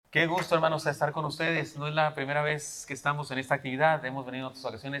Qué gusto, hermanos, estar con ustedes. No es la primera vez que estamos en esta actividad. Hemos venido en otras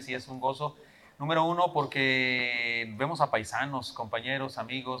ocasiones y es un gozo. Número uno, porque vemos a paisanos, compañeros,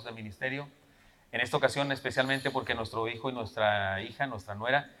 amigos de ministerio. En esta ocasión, especialmente porque nuestro hijo y nuestra hija, nuestra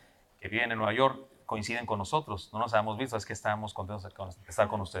nuera, que viven en Nueva York, coinciden con nosotros. No nos habíamos visto, es que estábamos contentos de estar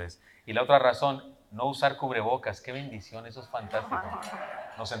con ustedes. Y la otra razón, no usar cubrebocas. Qué bendición, eso es fantástico.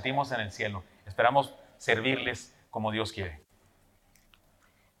 Nos sentimos en el cielo. Esperamos servirles como Dios quiere.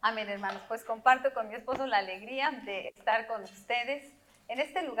 Amén, hermanos. Pues comparto con mi esposo la alegría de estar con ustedes en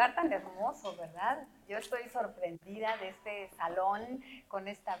este lugar tan hermoso, ¿verdad? Yo estoy sorprendida de este salón con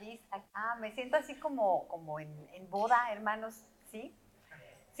esta vista acá. Me siento así como en boda, hermanos, ¿sí?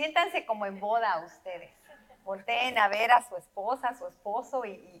 Siéntanse como en boda ustedes. Volteen a ver a su esposa, a su esposo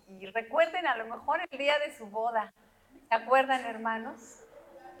y recuerden a lo mejor el día de su boda. ¿Se acuerdan, hermanos?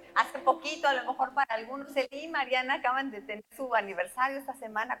 Hace poquito, a lo mejor para algunos, Eli y Mariana acaban de tener su aniversario esta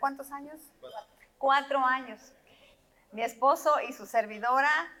semana. ¿Cuántos años? 4 años. Mi esposo y su servidora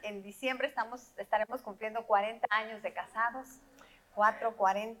en diciembre estaremos cumpliendo 40 años de casados.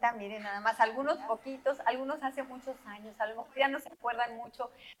 40, miren nada más, algunos poquitos, algunos hace muchos años, a lo mejor ya no se acuerdan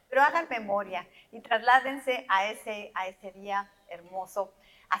mucho, pero hagan memoria y trasládense a ese día hermoso,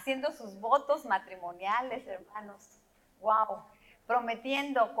 haciendo sus votos matrimoniales, hermanos. ¡Wow!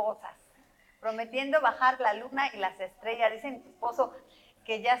 Prometiendo cosas, prometiendo bajar la luna y las estrellas. Dice mi esposo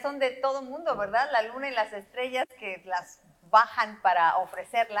que ya son de todo mundo, ¿verdad? La luna y las estrellas que las bajan para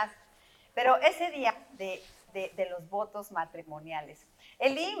ofrecerlas. Pero ese día de los votos matrimoniales.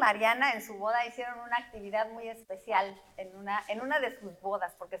 Eli y Mariana en su boda hicieron una actividad muy especial en una de sus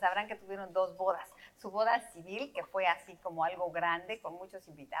bodas, porque sabrán que tuvieron 2 bodas. Su boda civil, que fue así como algo grande, con muchos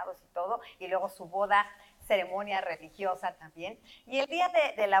invitados y todo, y luego su boda ceremonia religiosa también. Y el día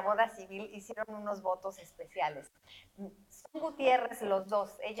de la boda civil hicieron unos votos especiales. Son Gutiérrez los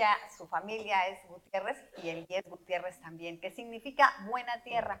dos, ella, su familia es Gutiérrez y él es Gutiérrez también, que significa buena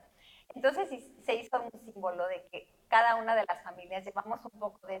tierra. Entonces se hizo un símbolo de que cada una de las familias llevamos un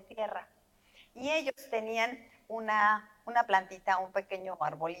poco de tierra. Y ellos tenían una plantita, un pequeño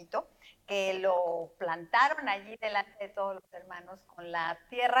arbolito, que lo plantaron allí delante de todos los hermanos con la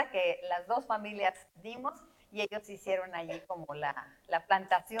tierra que las 2 familias dimos, y ellos hicieron allí como la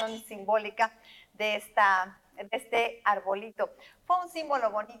plantación simbólica de este arbolito. Fue un símbolo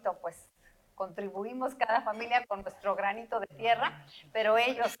bonito, pues contribuimos cada familia con nuestro granito de tierra, pero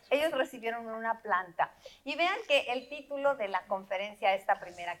ellos recibieron una planta. Y vean que el título de la conferencia, esta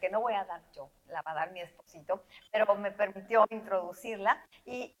primera, que no voy a dar yo, la va a dar mi esposito, pero me permitió introducirla,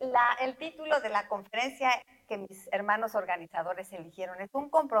 y el título de la conferencia que mis hermanos organizadores eligieron es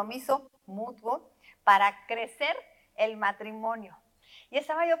un compromiso mutuo para crecer el matrimonio. Y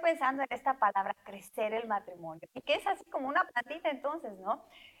estaba yo pensando en esta palabra, crecer el matrimonio, y que es así como una plantita entonces, ¿no?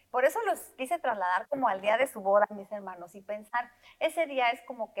 Por eso los quise trasladar como al día de su boda, mis hermanos, y pensar, ese día es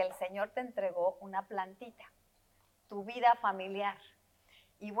como que el Señor te entregó una plantita, tu vida familiar.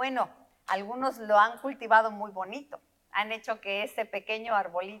 Y bueno, algunos lo han cultivado muy bonito, han hecho que ese pequeño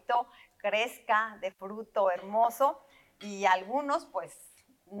arbolito crezca de fruto hermoso, y algunos pues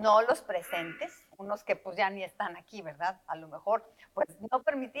no los presentes, unos que pues ya ni están aquí, ¿verdad? A lo mejor pues no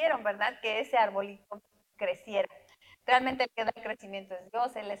permitieron, ¿verdad?, que ese arbolito creciera. Realmente el que da el crecimiento es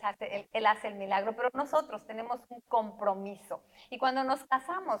Dios, él hace el milagro, pero nosotros tenemos un compromiso. Y cuando nos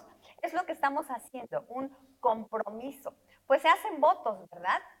casamos, es lo que estamos haciendo, un compromiso. Pues se hacen votos,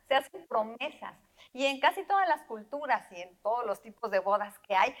 ¿verdad? Se hacen promesas. Y en casi todas las culturas y en todos los tipos de bodas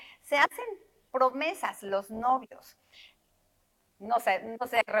que hay, se hacen promesas los novios. No sé,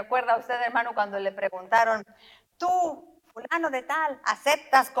 recuerda usted, hermano, cuando le preguntaron, tú, fulano de tal,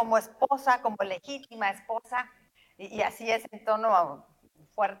 ¿aceptas como esposa, como legítima esposa? Y así es en tono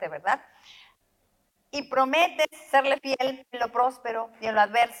fuerte, ¿verdad? Y prometes serle fiel en lo próspero y en lo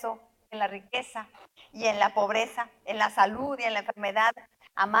adverso, en la riqueza y en la pobreza, en la salud y en la enfermedad,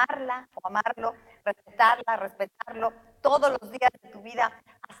 amarla o amarlo, respetarla, respetarlo todos los días de tu vida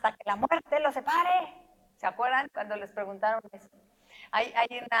hasta que la muerte los separe. ¿Se acuerdan cuando les preguntaron eso? Hay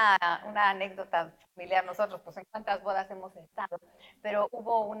una anécdota familiar, nosotros pues en cuántas bodas hemos estado, pero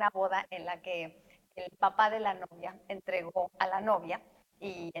hubo una boda en la que el papá de la novia entregó a la novia,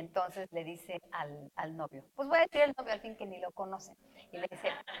 y entonces le dice al novio, pues voy a decir el novio al fin que ni lo conoce, y le dice,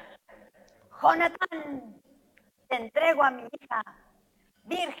 Jonathan, te entrego a mi hija,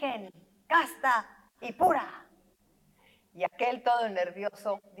 virgen, casta y pura. Y aquel todo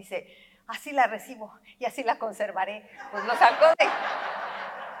nervioso dice, así la recibo y así la conservaré. Pues lo sacó de...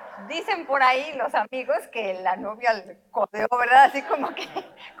 Dicen por ahí los amigos que la novia le codeó, ¿verdad? Así como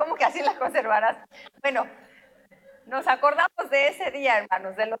que así la conservarás. Bueno, nos acordamos de ese día,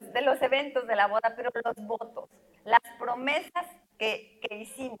 hermanos, de los eventos de la boda, pero los votos, las promesas que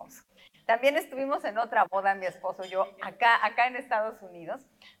hicimos. También estuvimos en otra boda, mi esposo y yo, acá en Estados Unidos,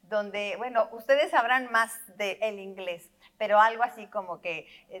 donde, bueno, ustedes sabrán más del inglés, pero algo así como que,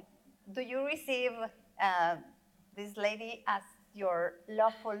 do you receive this lady as your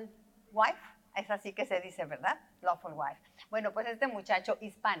lawful wife? Es así que se dice, ¿verdad? Lawful wife. Bueno, pues este muchacho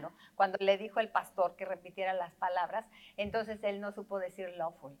hispano, cuando le dijo el pastor que repitiera las palabras, entonces él no supo decir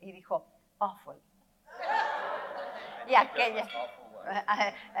lawful y dijo awful. Y aquella,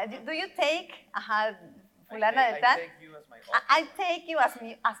 do you take, fulana de tal? I take you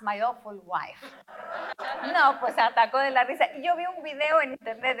as my awful wife. No, pues se atacó de la risa. Y yo vi un video en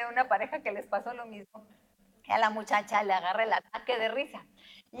internet de una pareja que les pasó lo mismo. Y a la muchacha le agarra el ataque de risa.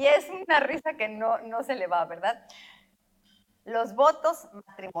 Y es una risa que no se le va, ¿verdad? Los votos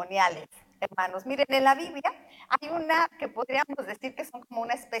matrimoniales, hermanos. Miren, en la Biblia hay una que podríamos decir que son como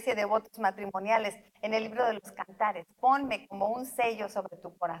una especie de votos matrimoniales en el libro de los Cantares. Ponme como un sello sobre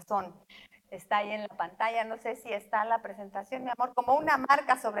tu corazón. Está ahí en la pantalla, no sé si está la presentación, mi amor, como una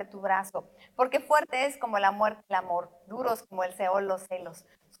marca sobre tu brazo, porque fuerte es como la muerte el amor, duros como el Seol los celos,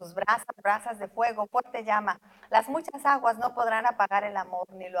 sus brasas de fuego, fuerte llama. Las muchas aguas no podrán apagar el amor,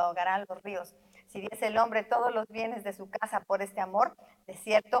 ni lo ahogarán los ríos. Si diese el hombre todos los bienes de su casa por este amor, de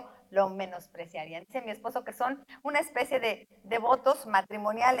cierto lo menospreciarían. Dice mi esposo que son una especie de votos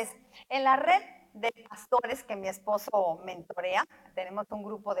matrimoniales. En la red de pastores que mi esposo mentorea, tenemos un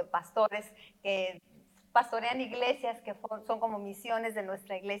grupo de pastores que pastorean iglesias que son como misiones de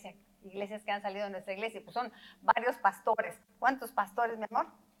nuestra iglesia, iglesias que han salido de nuestra iglesia, pues son varios pastores. ¿Cuántos pastores, mi amor?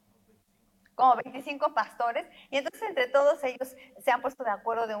 Como 25 pastores, y entonces entre todos ellos se han puesto de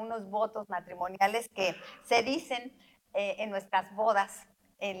acuerdo de unos votos matrimoniales que se dicen en nuestras bodas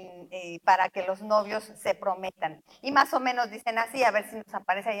para que los novios se prometan. Y más o menos dicen así, a ver si nos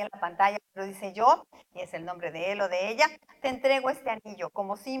aparece ahí en la pantalla, pero dice yo, y es el nombre de él o de ella, te entrego este anillo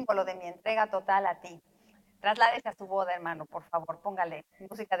como símbolo de mi entrega total a ti. Trasládese a su boda, hermano, por favor, póngale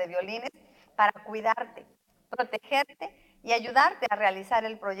música de violines para cuidarte, protegerte y ayudarte a realizar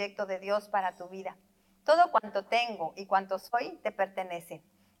el proyecto de Dios para tu vida. Todo cuanto tengo y cuanto soy te pertenece.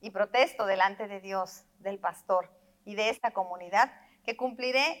 Y protesto delante de Dios, del pastor y de esta comunidad que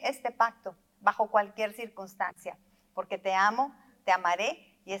cumpliré este pacto bajo cualquier circunstancia, porque te amo, te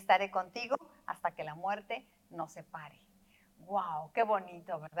amaré y estaré contigo hasta que la muerte nos separe. ¡Wow! ¡Qué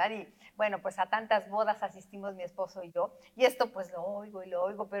bonito!, ¿verdad? Y bueno, pues a tantas bodas asistimos mi esposo y yo, y esto pues lo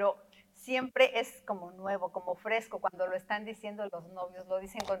oigo, pero siempre es como nuevo, como fresco, cuando lo están diciendo los novios, lo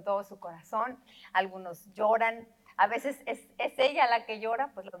dicen con todo su corazón, algunos lloran, a veces es ella la que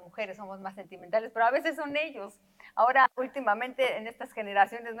llora, pues las mujeres somos más sentimentales, pero a veces son ellos. Ahora, últimamente, en estas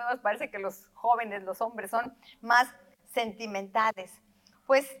generaciones nuevas, parece que los jóvenes, los hombres, son más sentimentales.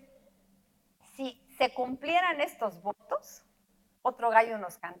 Pues, si se cumplieran estos votos, otro gallo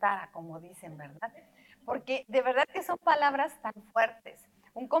nos cantara, como dicen, ¿verdad? Porque de verdad que son palabras tan fuertes,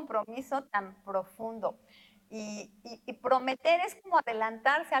 un compromiso tan profundo. Y prometer es como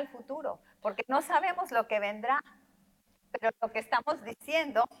adelantarse al futuro, porque no sabemos lo que vendrá, pero lo que estamos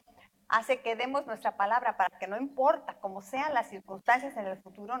diciendo hace que demos nuestra palabra para que no importa cómo sean las circunstancias en el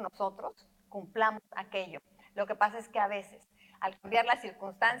futuro, nosotros cumplamos aquello. Lo que pasa es que a veces, al cambiar las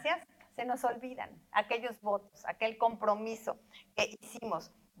circunstancias, se nos olvidan aquellos votos, aquel compromiso que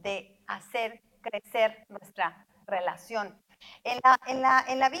hicimos de hacer crecer nuestra relación. En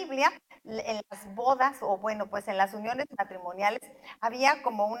la Biblia, en las bodas, o bueno, pues en las uniones matrimoniales, había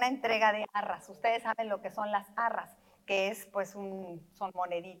como una entrega de arras. Ustedes saben lo que son las arras, que es pues son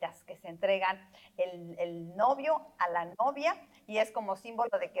moneditas que se entregan el novio a la novia y es como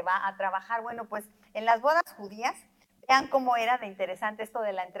símbolo de que va a trabajar. Bueno, pues en las bodas judías, vean cómo era de interesante esto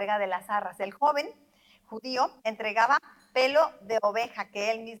de la entrega de las arras. El joven judío entregaba pelo de oveja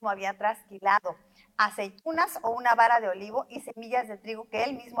que él mismo había trasquilado, aceitunas o una vara de olivo y semillas de trigo que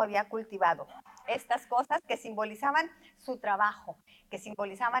él mismo había cultivado. Estas cosas que simbolizaban su trabajo, que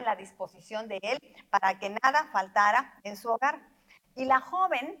simbolizaban la disposición de él para que nada faltara en su hogar. Y la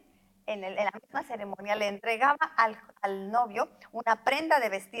joven, en la misma ceremonia, le entregaba al novio una prenda de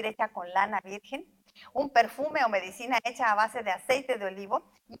vestir hecha con lana virgen, un perfume o medicina hecha a base de aceite de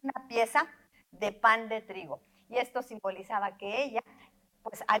olivo y una pieza de pan de trigo. Y esto simbolizaba que ella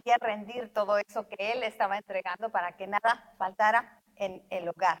pues haría rendir todo eso que él estaba entregando para que nada faltara en el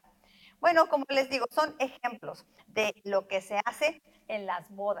hogar. Bueno, como les digo, son ejemplos de lo que se hace en las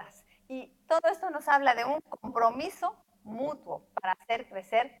bodas. Y todo esto nos habla de un compromiso mutuo para hacer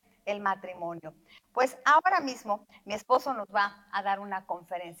crecer el matrimonio. Pues ahora mismo mi esposo nos va a dar una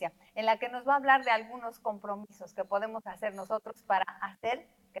conferencia en la que nos va a hablar de algunos compromisos que podemos hacer nosotros para hacer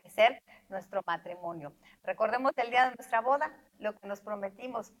crecer nuestro matrimonio. Recordemos el día de nuestra boda, lo que nos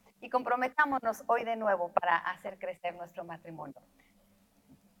prometimos, y comprometámonos hoy de nuevo para hacer crecer nuestro matrimonio.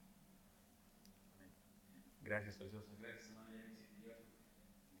 Gracias, preciosa.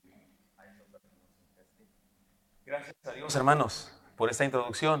 Gracias a Dios, hermanos, por esta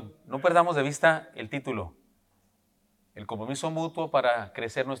introducción. No perdamos de vista el título, el compromiso mutuo para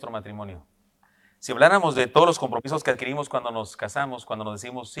crecer nuestro matrimonio. Si habláramos de todos los compromisos que adquirimos cuando nos casamos, cuando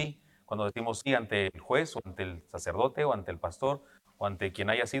decimos sí ante el juez o ante el sacerdote o ante el pastor o ante quien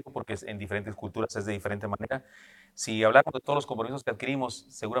haya sido, porque en diferentes culturas es de diferente manera. Si habláramos de todos los compromisos que adquirimos,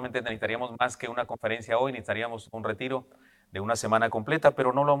 seguramente necesitaríamos más que una conferencia hoy, necesitaríamos un retiro de una semana completa,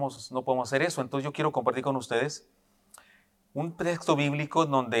 pero no podemos hacer eso. Entonces yo quiero compartir con ustedes un texto bíblico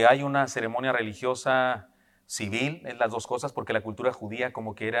donde hay una ceremonia religiosa civil, es las dos cosas, porque la cultura judía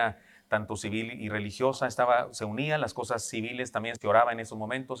como que era tanto civil y religiosa, se unían, las cosas civiles también se oraba en esos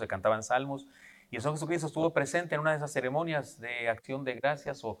momentos, se cantaban salmos, y el Señor Jesucristo estuvo presente en una de esas ceremonias de acción de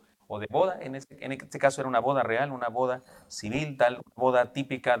gracias o de boda. En este caso era una boda real, una boda civil, tal boda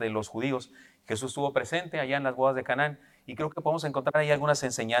típica de los judíos. Jesús estuvo presente allá en las bodas de Canaán, y creo que podemos encontrar ahí algunas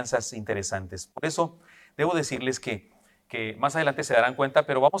enseñanzas interesantes. Por eso debo decirles que más adelante se darán cuenta,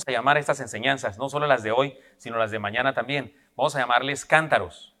 pero vamos a llamar a estas enseñanzas, no solo las de hoy, sino las de mañana también, vamos a llamarles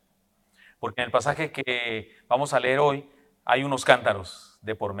cántaros, porque en el pasaje que vamos a leer hoy hay unos cántaros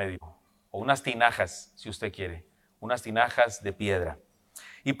de por medio, o unas tinajas, si usted quiere, unas tinajas de piedra.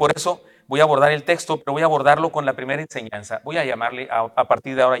 Y por eso voy a abordar el texto, pero voy a abordarlo con la primera enseñanza. Voy a llamarle a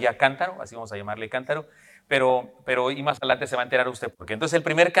partir de ahora ya cántaro, así vamos a llamarle cántaro, pero y más adelante se va a enterar usted por qué. Entonces el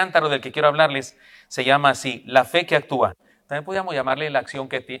primer cántaro del que quiero hablarles se llama así, la fe que actúa. También podríamos llamarle la acción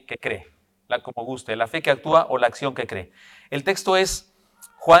que cree, como guste, la fe que actúa o la acción que cree. El texto es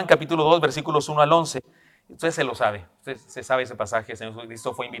Juan capítulo 2, versículos 1 al 11. Usted se lo sabe, usted se sabe ese pasaje. El Señor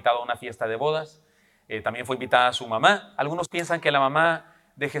Jesucristo fue invitado a una fiesta de bodas, también fue invitada a su mamá. Algunos piensan que la mamá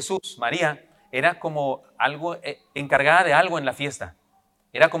de Jesús, María, era como algo encargada de algo en la fiesta.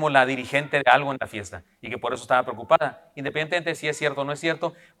 Era como la dirigente de algo en la fiesta y que por eso estaba preocupada. Independientemente de si es cierto o no es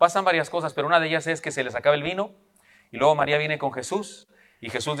cierto, pasan varias cosas, pero una de ellas es que se les acaba el vino y luego María viene con Jesús y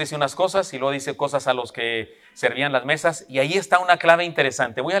Jesús dice unas cosas y luego dice cosas a los que servían las mesas, y ahí está una clave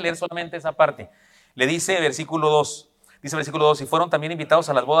interesante. Voy a leer solamente esa parte. Le dice versículo 2, y fueron también invitados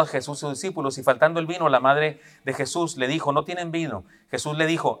a las bodas Jesús y sus discípulos, y faltando el vino, la madre de Jesús le dijo, no tienen vino. Jesús le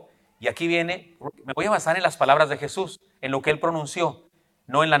dijo, y aquí viene, me voy a basar en las palabras de Jesús, en lo que él pronunció,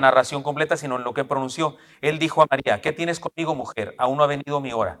 no en la narración completa, sino en lo que pronunció. Él dijo a María, ¿qué tienes conmigo, mujer? Aún no ha venido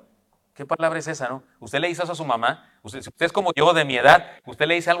mi hora. ¿Qué palabra es esa, no? Usted le dice eso a su mamá, si usted es como yo, de mi edad, usted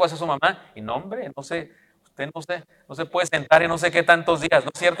le dice algo así a su mamá, y no, hombre, usted no se puede sentar en no sé qué tantos días,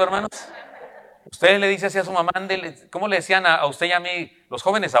 ¿no es cierto, hermanos? Usted le dice así a su mamá, ¿cómo le decían a usted y a mí, los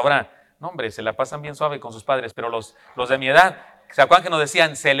jóvenes ahora? No, hombre, se la pasan bien suave con sus padres, pero los de mi edad, ¿se acuerdan que nos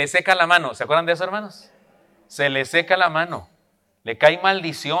decían, se le seca la mano? ¿Se acuerdan de eso, hermanos? Se le seca la mano, le cae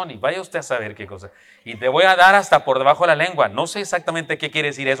maldición, y vaya usted a saber qué cosa. Y te voy a dar hasta por debajo de la lengua. No sé exactamente qué quiere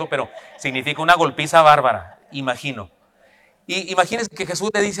decir eso, pero significa una golpiza bárbara, imagino. Y imagínense que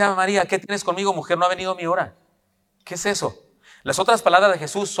Jesús le dice a María, ¿qué tienes conmigo, mujer? No ha venido mi hora. ¿Qué es eso? Las otras palabras de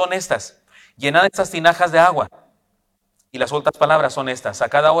Jesús son estas: llenad estas tinajas de agua. Y las otras palabras son estas: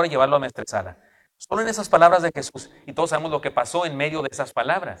 sacad ahora y llevarlo a maestresala. Solo en esas palabras de Jesús. Y todos sabemos lo que pasó en medio de esas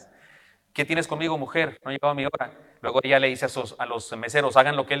palabras. ¿Qué tienes conmigo, mujer? No ha llegado mi hora. Luego ella le dice a los meseros,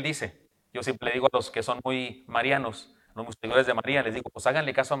 hagan lo que él dice. Yo siempre le digo a los que son muy marianos, los seguidores de María, les digo, pues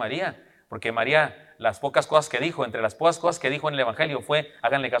háganle caso a María. Porque María, las pocas cosas que dijo, entre las pocas cosas que dijo en el Evangelio fue,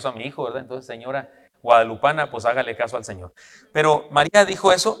 háganle caso a mi hijo, ¿verdad? Entonces, señora guadalupana, pues hágale caso al Señor. Pero María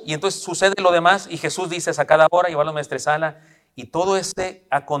dijo eso, y entonces sucede lo demás, y Jesús dice, sacad ahora, llevarlo a maestresala, y todo este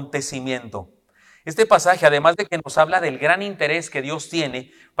acontecimiento. Este pasaje, además de que nos habla del gran interés que Dios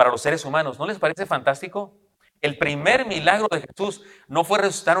tiene para los seres humanos, ¿no les parece fantástico? El primer milagro de Jesús no fue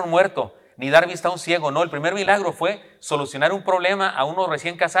resucitar a un muerto, ni dar vista a un ciego, no. El primer milagro fue solucionar un problema a unos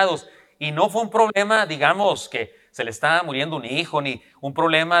recién casados, y no fue un problema, digamos, que se le estaba muriendo un hijo, ni un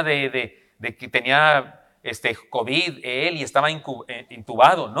problema de que tenía COVID él y estaba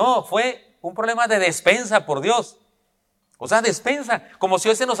intubado. No, fue un problema de despensa, por Dios. O sea, despensa, como si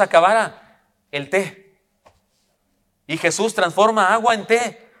hoy se nos acabara el té. Y Jesús transforma agua en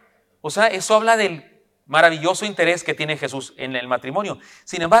té. O sea, eso habla del maravilloso interés que tiene Jesús en el matrimonio.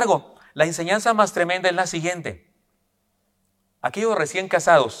 Sin embargo, la enseñanza más tremenda es la siguiente. Aquellos recién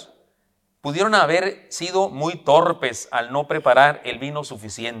casados pudieron haber sido muy torpes al no preparar el vino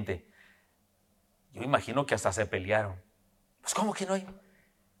suficiente. Yo imagino que hasta se pelearon. Pues ¿cómo que no hay?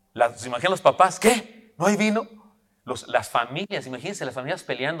 ¿Se imaginan los papás? ¿Qué? ¿No hay vino? Las familias, imagínense las familias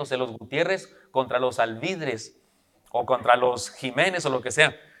peleándose, los Gutiérrez contra los Alvidres o contra los Jiménez o lo que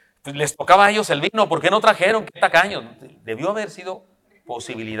sea. Pues les tocaba a ellos el vino, ¿por qué no trajeron? ¿Qué tacaños? Debió haber sido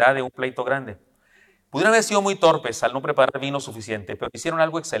posibilidad de un pleito grande. Pudieron haber sido muy torpes al no preparar vino suficiente, pero hicieron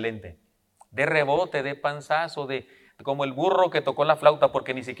algo excelente. De rebote, de panzazo, como el burro que tocó la flauta,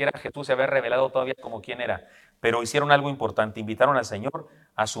 porque ni siquiera Jesús se había revelado todavía como quién era. Pero hicieron algo importante, invitaron al Señor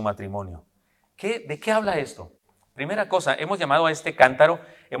a su matrimonio. ¿De qué habla esto? Primera cosa, hemos llamado a este cántaro,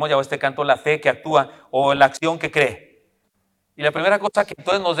 hemos llamado a este canto la fe que actúa o la acción que cree. Y la primera cosa que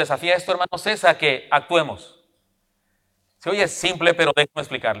entonces nos desafía esto, hermanos, es a que actuemos. Se oye simple, pero déjame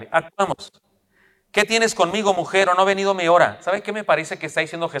explicarle. Actuamos. ¿Qué tienes conmigo, mujer? ¿O no ha venido mi hora? ¿Sabe qué me parece que está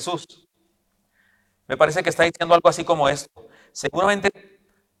diciendo Jesús? Me parece que está diciendo algo así como esto. Seguramente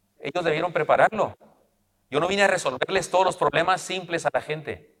ellos debieron prepararlo. Yo no vine a resolverles todos los problemas simples a la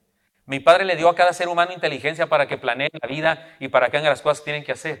gente. Mi Padre le dio a cada ser humano inteligencia para que planee la vida y para que hagan las cosas que tienen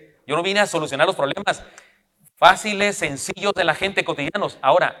que hacer. Yo no vine a solucionar los problemas fáciles, sencillos de la gente, cotidianos.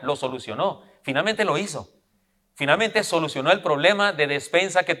 Ahora, lo solucionó. Finalmente lo hizo. Finalmente solucionó el problema de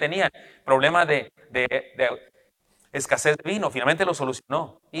despensa que tenían, problema de escasez de vino. Finalmente lo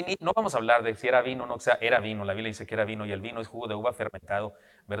solucionó. Y no vamos a hablar de si era vino o no, o sea, era vino. La Biblia dice que era vino y el vino es jugo de uva fermentado,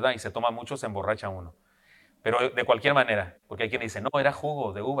 ¿verdad? Y se toma mucho, se emborracha uno. Pero de cualquier manera, porque hay quien dice, no, era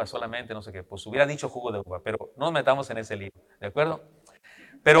jugo de uva solamente, no sé qué. Pues hubiera dicho jugo de uva, pero no nos metamos en ese lío, ¿de acuerdo?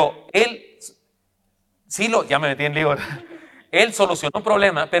 Pero él, ya me metí en lío. Él solucionó un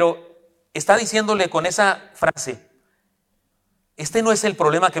problema, pero está diciéndole con esa frase, este no es el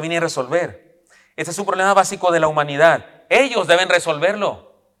problema que vine a resolver. Este es un problema básico de la humanidad. Ellos deben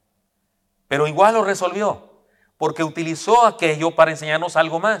resolverlo. Pero igual lo resolvió, porque utilizó aquello para enseñarnos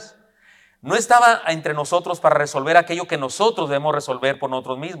algo más. No estaba entre nosotros para resolver aquello que nosotros debemos resolver por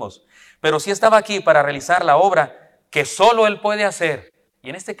nosotros mismos, pero sí estaba aquí para realizar la obra que solo Él puede hacer. Y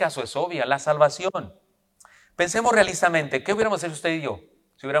en este caso es obvia, la salvación. Pensemos realistamente, ¿qué hubiéramos hecho usted y yo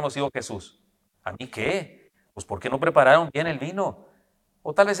si hubiéramos sido Jesús? ¿A mí qué? Pues ¿por qué no prepararon bien el vino?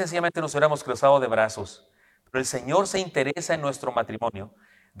 O tal vez sencillamente nos hubiéramos cruzado de brazos. Pero el Señor se interesa en nuestro matrimonio.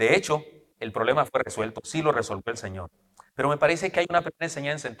 De hecho, el problema fue resuelto, sí lo resolvió el Señor. Pero me parece que hay una primera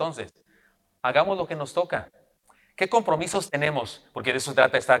enseñanza entonces. Hagamos lo que nos toca. ¿Qué compromisos tenemos? Porque de eso se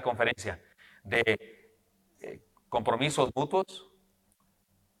trata esta conferencia. De compromisos mutuos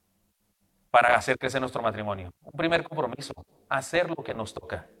para hacer crecer nuestro matrimonio. Un primer compromiso, hacer lo que nos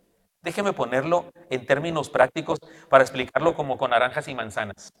toca. Déjeme ponerlo en términos prácticos para explicarlo como con naranjas y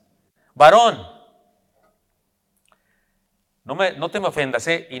manzanas. Varón, no te me ofendas,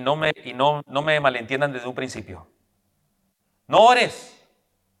 y no me malentiendan desde un principio. No ores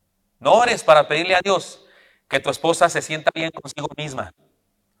para pedirle a Dios que tu esposa se sienta bien consigo misma.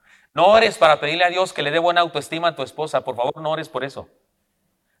 No ores para pedirle a Dios que le dé buena autoestima a tu esposa. Por favor, no ores por eso.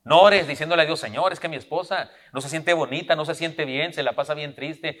 No ores diciéndole a Dios, Señor, es que mi esposa no se siente bonita, no se siente bien, se la pasa bien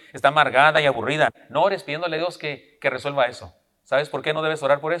triste, está amargada y aburrida. No ores pidiéndole a Dios que resuelva eso. ¿Sabes por qué no debes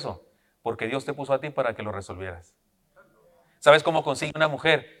orar por eso? Porque Dios te puso a ti para que lo resolvieras. ¿Sabes cómo consigue una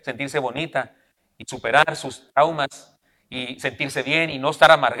mujer sentirse bonita y superar sus traumas y sentirse bien y no estar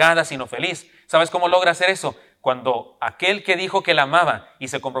amargada sino feliz? ¿Sabes cómo logra hacer eso? Cuando aquel que dijo que la amaba y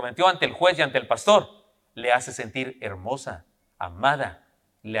se comprometió ante el juez y ante el pastor, le hace sentir hermosa, amada,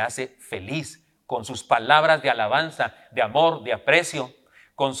 le hace feliz con sus palabras de alabanza, de amor, de aprecio,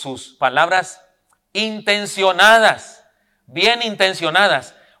 con sus palabras intencionadas, bien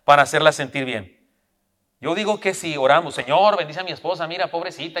intencionadas para hacerla sentir bien. Yo digo que si oramos, Señor, bendice a mi esposa, mira,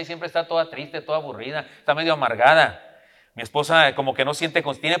 pobrecita, y siempre está toda triste, toda aburrida, está medio amargada. Mi esposa como que no siente,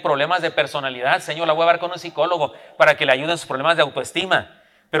 tiene problemas de personalidad. Señor, la voy a ver con un psicólogo para que le ayude en sus problemas de autoestima.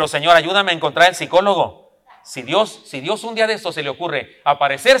 Pero Señor, ayúdame a encontrar el psicólogo. Si Dios un día de esto se le ocurre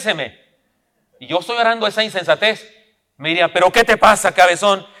aparecérseme y yo estoy orando esa insensatez, me diría, pero ¿qué te pasa,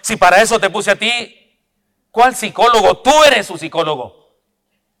 cabezón? Si para eso te puse a ti. ¿Cuál psicólogo? Tú eres su psicólogo.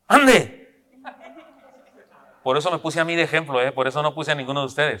 ¡Ande! Por eso me puse a mí de ejemplo, por eso no puse a ninguno de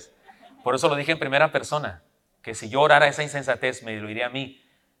ustedes. Por eso lo dije en primera persona, que si yo orara esa insensatez me lo diría a mí.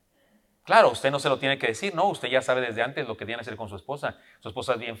 Claro, usted no se lo tiene que decir, no, usted ya sabe desde antes lo que tiene que hacer con su esposa. Su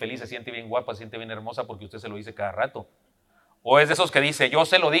esposa es bien feliz, se siente bien guapa, se siente bien hermosa porque usted se lo dice cada rato. O es de esos que dice, yo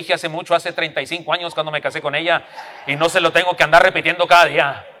se lo dije hace mucho, hace 35 años cuando me casé con ella y no se lo tengo que andar repitiendo cada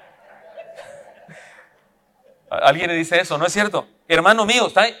día. Alguien le dice eso, ¿no es cierto? Hermano mío,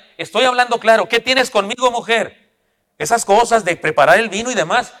 estoy hablando claro. ¿Qué tienes conmigo, mujer? Esas cosas de preparar el vino y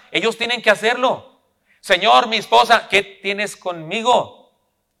demás, ellos tienen que hacerlo. Señor, mi esposa, ¿qué tienes conmigo?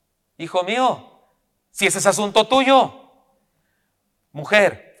 Hijo mío, si ese es asunto tuyo.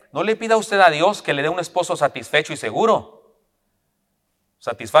 Mujer, no le pida usted a Dios que le dé un esposo satisfecho y seguro.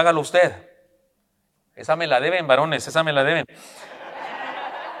 Satisfágalo usted. Esa me la deben, varones, esa me la deben.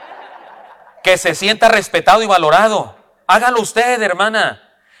 Que se sienta respetado y valorado. Hágalo usted,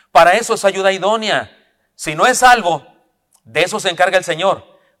 hermana. Para eso es ayuda idónea. Si no es salvo, de eso se encarga el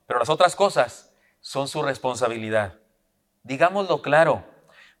Señor. Pero las otras cosas son su responsabilidad. Digámoslo claro.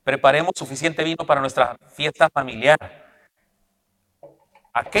 Preparemos suficiente vino para nuestra fiesta familiar.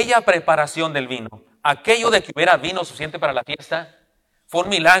 Aquella preparación del vino, aquello de que hubiera vino suficiente para la fiesta, fue un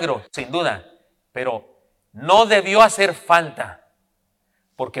milagro, sin duda. Pero no debió hacer falta,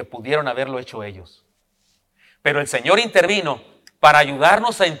 porque pudieron haberlo hecho ellos. Pero el Señor intervino para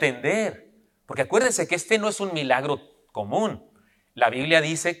ayudarnos a entender, porque acuérdense que este no es un milagro común. La Biblia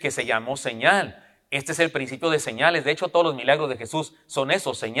dice que se llamó señal. Este es el principio de señales. De hecho, todos los milagros de Jesús son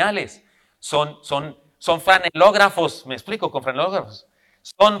esos, señales. Son franelógrafos, me explico con franelógrafos.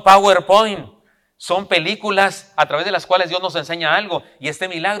 Son PowerPoint, son películas a través de las cuales Dios nos enseña algo. Y este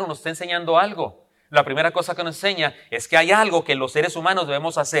milagro nos está enseñando algo. La primera cosa que nos enseña es que hay algo que los seres humanos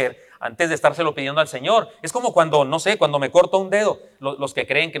debemos hacer antes de estárselo pidiendo al Señor. Es como cuando, no sé, cuando me corto un dedo, los que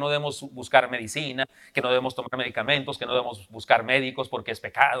creen que no debemos buscar medicina, que no debemos tomar medicamentos, que no debemos buscar médicos porque es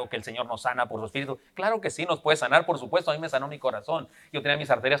pecado, que el Señor nos sana por su espíritu. Claro que sí, nos puede sanar, por supuesto. A mí me sanó mi corazón. Yo tenía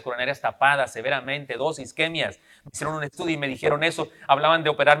mis arterias coronarias tapadas severamente, 2 isquemias. Me hicieron un estudio y me dijeron eso. Hablaban de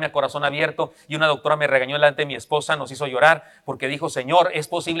operarme a corazón abierto y una doctora me regañó delante de mi esposa, nos hizo llorar porque dijo, Señor, es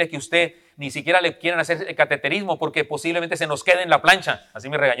posible que usted ni siquiera le quieran hacer el cateterismo porque posiblemente se nos quede en la plancha. Así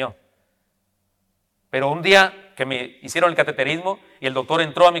me regañó. Pero un día que me hicieron el cateterismo y el doctor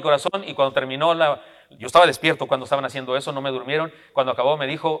entró a mi corazón y cuando terminó yo estaba despierto cuando estaban haciendo eso, no me durmieron. Cuando acabó me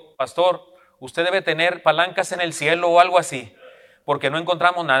dijo, pastor, usted debe tener palancas en el cielo o algo así, porque no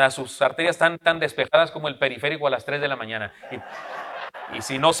encontramos nada. Sus arterias están tan despejadas como el periférico a las 3 de la mañana. Y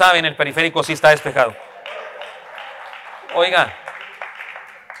si no saben, el periférico sí está despejado. Oiga,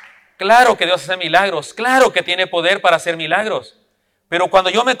 claro que Dios hace milagros, claro que tiene poder para hacer milagros. Pero cuando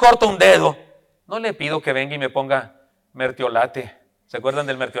yo me corto un dedo, no le pido que venga y me ponga mertiolate. ¿Se acuerdan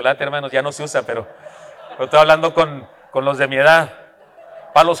del mertiolate, hermanos? Ya no se usa, pero estoy hablando con los de mi edad.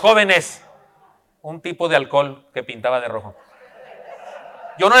 Para los jóvenes, un tipo de alcohol que pintaba de rojo.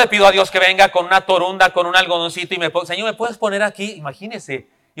 Yo no le pido a Dios que venga con una torunda, con un algodoncito y me ponga, Señor, ¿me puedes poner aquí? Imagínese.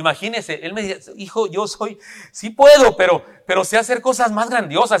 Él me dice, hijo, sí puedo, pero sé hacer cosas más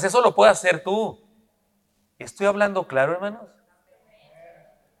grandiosas, eso lo puedes hacer tú. ¿Estoy hablando claro, hermanos?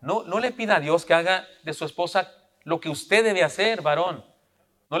 No le pida a Dios que haga de su esposa lo que usted debe hacer, varón.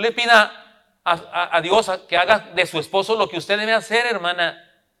 No le pida a Dios que haga de su esposo lo que usted debe hacer, hermana.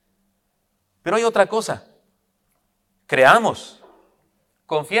 Pero hay otra cosa. Creamos,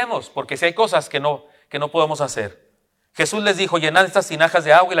 confiemos, porque si hay cosas que no podemos hacer. Jesús les dijo, llenad estas tinajas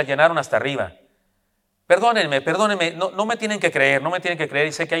de agua y las llenaron hasta arriba. Perdónenme, no me tienen que creer,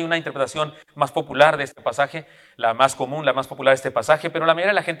 y sé que hay una interpretación más popular de este pasaje, la más común, la más popular de este pasaje, pero la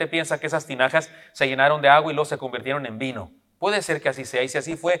mayoría de la gente piensa que esas tinajas se llenaron de agua y luego se convirtieron en vino. Puede ser que así sea, y si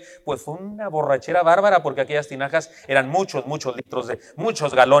así fue, pues fue una borrachera bárbara, porque aquellas tinajas eran muchos litros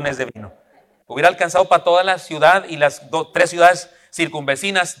muchos galones de vino. Hubiera alcanzado para toda la ciudad y las 3 ciudades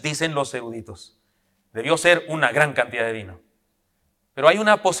circunvecinas, dicen los eruditos. Debió ser una gran cantidad de vino. Pero hay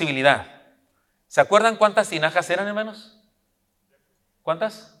una posibilidad. ¿Se acuerdan cuántas tinajas eran, hermanos?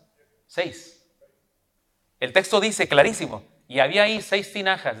 ¿Cuántas? 6. El texto dice clarísimo, y había ahí 6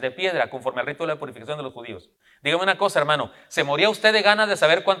 tinajas de piedra conforme al rito de la purificación de los judíos. Dígame una cosa, hermano, ¿se moría usted de ganas de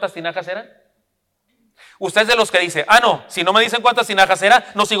saber cuántas tinajas eran? Usted es de los que dice, no, si no me dicen cuántas tinajas eran,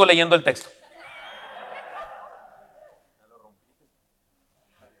 no sigo leyendo el texto.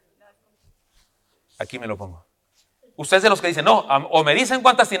 Aquí me lo pongo. Usted es de los que dicen, no, o me dicen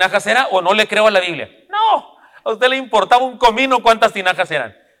cuántas tinajas eran o no le creo a la Biblia. No, a usted le importaba un comino cuántas tinajas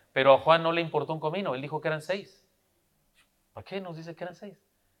eran. Pero a Juan no le importó un comino, él dijo que eran 6. ¿Para qué nos dice que eran 6?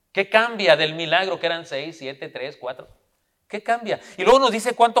 ¿Qué cambia del milagro que eran 6, 7, 3, 4? ¿Qué cambia? Y luego nos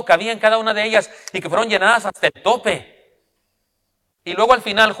dice cuánto cabía en cada una de ellas y que fueron llenadas hasta el tope. Y luego al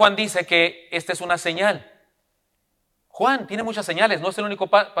final Juan dice que esta es una señal. Juan tiene muchas señales, no es el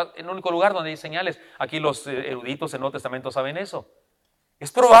único lugar donde hay señales. Aquí los eruditos en el Nuevo Testamento saben eso. Es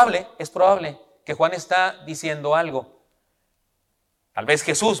probable que Juan está diciendo algo. Tal vez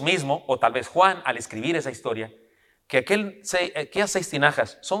Jesús mismo, o tal vez Juan, al escribir esa historia, que aquellas 6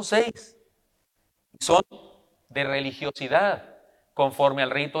 tinajas son 6. Son de religiosidad. conforme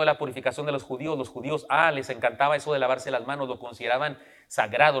al rito de la purificación de los judíos. Los judíos, les encantaba eso de lavarse las manos, lo consideraban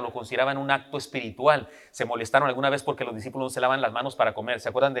sagrado, lo consideraban un acto espiritual. Se molestaron alguna vez porque los discípulos no se lavan las manos para comer. ¿Se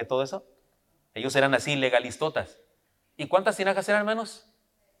acuerdan de todo eso? Ellos eran así, legalistotas. ¿Y cuántas tinajas eran, hermanos?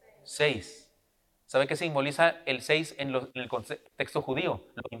 6. ¿Sabe qué simboliza el 6 en el contexto judío?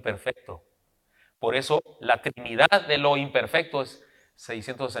 Lo imperfecto. Por eso la trinidad de lo imperfecto es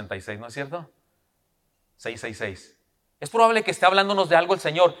 666, ¿no es cierto? 666. Es probable que esté hablándonos de algo el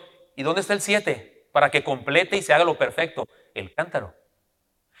Señor. ¿Y dónde está el 7? Para que complete y se haga lo perfecto. El cántaro.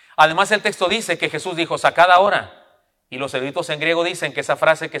 Además el texto dice que Jesús dijo, sacad ahora. Y los eruditos en griego dicen que esa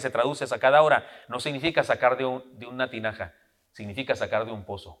frase que se traduce sacad ahora no significa sacar de una tinaja, significa sacar de un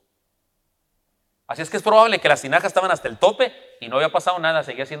pozo. Así es que es probable que las tinajas estaban hasta el tope y no había pasado nada,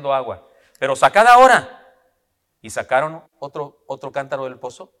 seguía siendo agua. Pero sacad ahora. Y sacaron otro cántaro del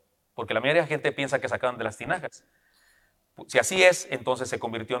pozo, porque la mayoría de la gente piensa que sacaron de las tinajas. Si así es, entonces se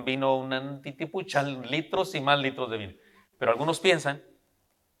convirtió en vino una titipucha, litros y más litros de vino. Pero algunos piensan,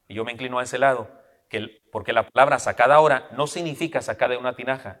 y yo me inclino a ese lado, porque la palabra sacada ahora no significa sacar de una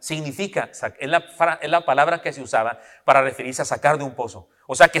tinaja, significa, es la palabra que se usaba para referirse a sacar de un pozo.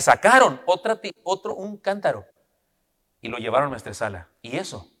 O sea que sacaron un cántaro y lo llevaron a nuestra sala. Y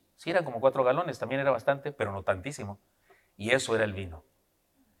eso, sí eran como 4 galones, también era bastante, pero no tantísimo. Y eso era el vino.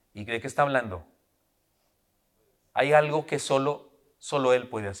 ¿Y de qué está hablando? Hay algo que solo Él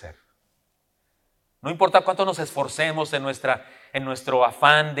puede hacer. No importa cuánto nos esforcemos en nuestro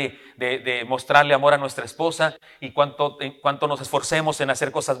afán de mostrarle amor a nuestra esposa y cuánto nos esforcemos en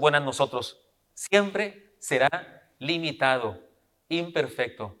hacer cosas buenas nosotros, siempre será limitado,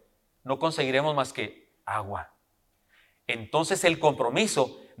 imperfecto. No conseguiremos más que agua. Entonces el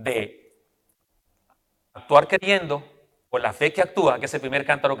compromiso de actuar creyendo, o la fe que actúa, que es el primer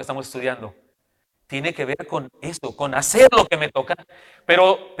cántaro que estamos estudiando, tiene que ver con esto, con hacer lo que me toca,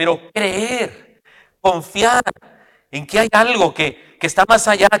 pero creer, confiar en que hay algo que está más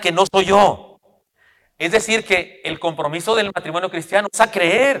allá, que no soy yo. Es decir, que el compromiso del matrimonio cristiano es a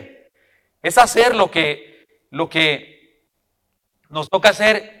creer, es hacer lo que nos toca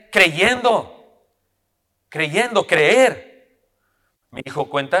hacer creyendo, creer. Mi hijo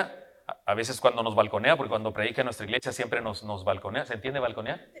cuenta, a veces cuando nos balconea, porque cuando predica en nuestra iglesia siempre nos balconea. ¿Se entiende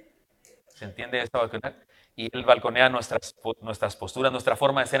balconear? ¿Se entiende esto balconear? Y él balconea nuestras posturas, nuestra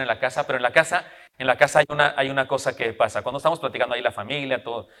forma de ser en la casa, pero en la casa hay una cosa que pasa. Cuando estamos platicando ahí la familia,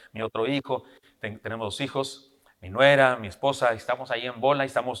 mi otro hijo, tenemos 2 hijos, mi nuera, mi esposa, estamos ahí en bola y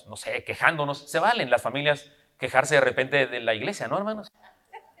estamos, no sé, quejándonos. Se valen las familias quejarse de repente de la iglesia, ¿no, hermanos?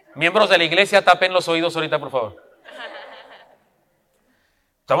 Miembros de la iglesia, tapen los oídos ahorita, por favor.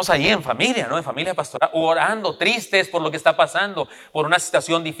 Estamos ahí en familia, ¿no? En familia pastoral, orando, tristes por lo que está pasando, por una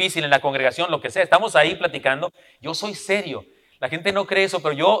situación difícil en la congregación, lo que sea. Estamos ahí platicando. Yo soy serio. La gente no cree eso,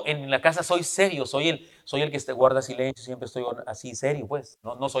 pero yo en la casa soy serio. Soy el que guarda silencio, siempre estoy así serio, pues.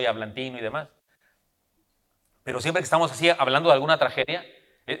 No soy hablantino y demás. Pero siempre que estamos así hablando de alguna tragedia,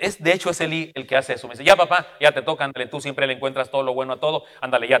 de hecho es él el que hace eso. Me dice, ya papá, ya te toca, ándale, tú siempre le encuentras todo lo bueno a todo.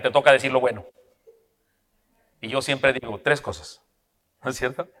 Ándale, ya te toca decir lo bueno. Y yo siempre digo 3 cosas. ¿No es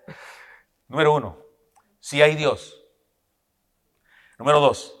cierto? Número 1, sí hay Dios. Número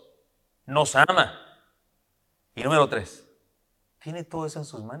 2, nos ama. Y número 3, tiene todo eso en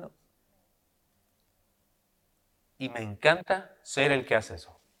sus manos. Y me encanta ser el que hace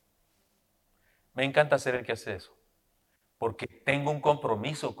eso. Me encanta ser el que hace eso. Porque tengo un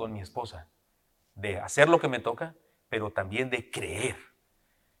compromiso con mi esposa de hacer lo que me toca, pero también de creer.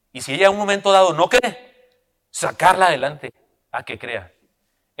 Y si ella en un momento dado no cree, sacarla adelante a que crea.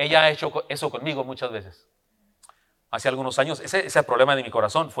 Ella ha hecho eso conmigo muchas veces. Hace algunos años, ese problema de mi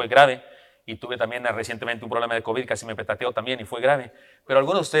corazón fue grave y tuve también recientemente un problema de COVID, casi me petateó también y fue grave. Pero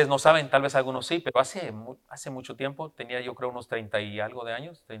algunos de ustedes no saben, tal vez algunos sí, pero hace mucho tiempo, tenía yo creo unos 30 y algo de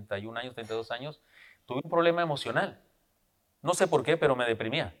años, 31 años, 32 años, tuve un problema emocional. No sé por qué, pero me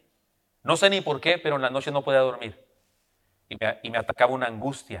deprimía. No sé ni por qué, pero en la noche no podía dormir. Y me atacaba una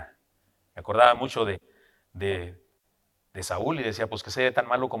angustia. Me acordaba mucho de Saúl y decía, pues que sea tan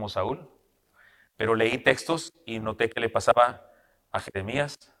malo como Saúl. Pero leí textos y noté que le pasaba a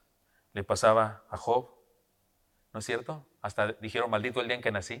Jeremías, le pasaba a Job, ¿no es cierto? Hasta dijeron, maldito el día en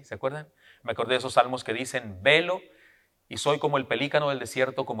que nací, ¿se acuerdan? Me acordé de esos salmos que dicen, velo y soy como el pelícano del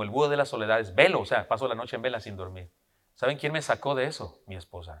desierto, como el búho de las soledades. Velo, o sea, paso la noche en vela sin dormir. ¿Saben quién me sacó de eso? Mi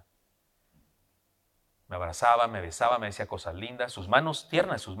esposa. Me abrazaba, me besaba, me decía cosas lindas, sus manos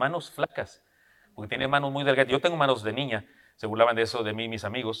tiernas, sus manos flacas, porque tiene manos muy delgadas. Yo tengo manos de niña, se burlaban de eso de mí mis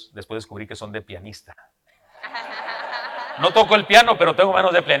amigos, después descubrí que son de pianista. No toco el piano, pero tengo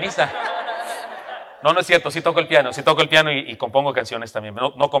manos de pianista. No, no es cierto, sí toco el piano y compongo canciones también.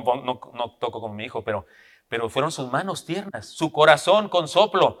 No toco como mi hijo, pero fueron sus manos tiernas, su corazón con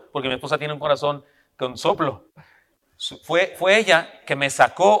soplo, porque mi esposa tiene un corazón con soplo. Fue ella que me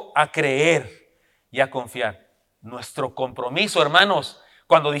sacó a creer y a confiar. Nuestro compromiso, hermanos,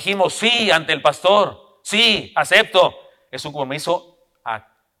 cuando dijimos sí ante el pastor, sí, acepto, es un compromiso a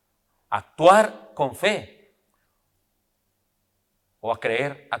actuar con fe o a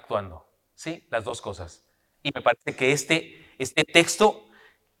creer actuando. Sí, las dos cosas. Y me parece que este texto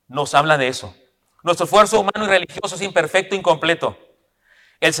nos habla de eso. Nuestro esfuerzo humano y religioso es imperfecto, incompleto.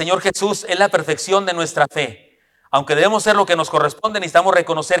 El Señor Jesús es la perfección de nuestra fe. Aunque debemos hacer lo que nos corresponde, necesitamos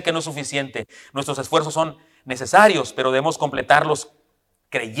reconocer que no es suficiente. Nuestros esfuerzos son necesarios, pero debemos completarlos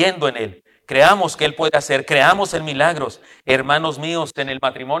creyendo en Él. Creamos que Él puede hacer, creamos en milagros. Hermanos míos, en el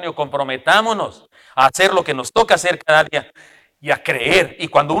matrimonio comprometámonos a hacer lo que nos toca hacer cada día y a creer. Y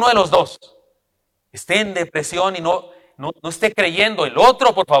cuando uno de los dos esté en depresión y no esté creyendo, el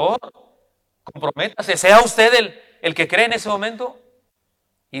otro, por favor, comprométase, sea usted el que cree en ese momento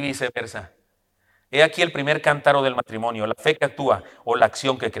y viceversa. He aquí el primer cántaro del matrimonio, la fe que actúa o la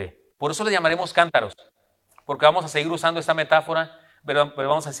acción que cree. Por eso le llamaremos cántaros, porque vamos a seguir usando esta metáfora, pero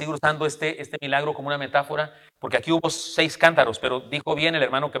vamos a seguir usando este milagro como una metáfora, porque aquí hubo 6 cántaros, pero dijo bien el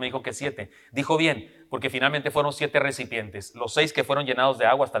hermano que me dijo que 7. Dijo bien, porque finalmente fueron 7 recipientes, los 6 que fueron llenados de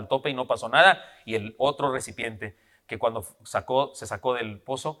agua hasta el tope y no pasó nada, y el otro recipiente que cuando se sacó del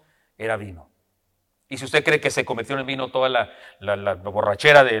pozo era vino. Y si usted cree que se convirtió en vino toda la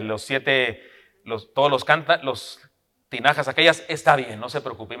borrachera de los 7, todos los tinajas aquellas, está bien, no se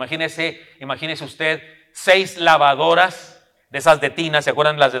preocupe. Imagínese usted 6 lavadoras de esas de tina, ¿se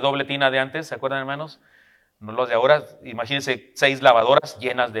acuerdan las de doble tina de antes? ¿Se acuerdan, hermanos? No los de ahora. Imagínense 6 lavadoras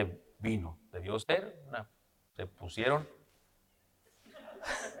llenas de vino. ¿Debió ser? No. Se pusieron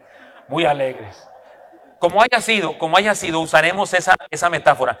muy alegres. Como haya sido, usaremos esa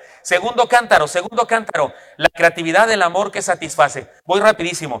metáfora. Segundo cántaro, la creatividad del amor que satisface. Voy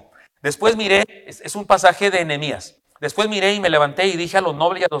rapidísimo. Después miré, es un pasaje de Nehemías. Después miré y me levanté y dije a los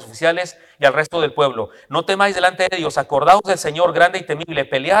nobles y a los oficiales y al resto del pueblo: no temáis delante de Dios, acordaos del Señor grande y temible,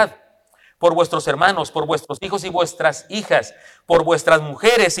 pelead por vuestros hermanos, por vuestros hijos y vuestras hijas, por vuestras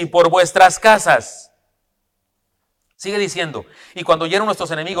mujeres y por vuestras casas. Sigue diciendo: y cuando oyeron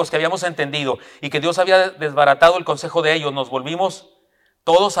nuestros enemigos que habíamos entendido y que Dios había desbaratado el consejo de ellos, nos volvimos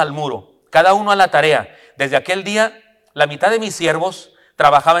todos al muro, cada uno a la tarea. Desde aquel día, la mitad de mis siervos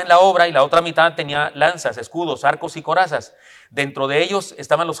trabajaba en la obra y la otra mitad tenía lanzas, escudos, arcos y corazas. Dentro de ellos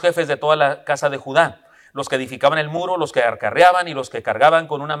estaban los jefes de toda la casa de Judá, los que edificaban el muro, los que acarreaban y los que cargaban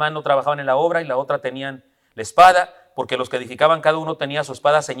con una mano trabajaban en la obra y la otra tenían la espada, porque los que edificaban cada uno tenía su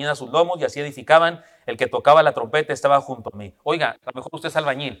espada ceñida a sus lomos y así edificaban. El que tocaba la trompeta estaba junto a mí. Oiga, a lo mejor usted es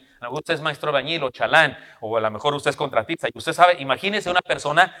albañil, a lo mejor usted es maestro albañil o chalán, o a lo mejor usted es contratista y usted sabe, imagínese una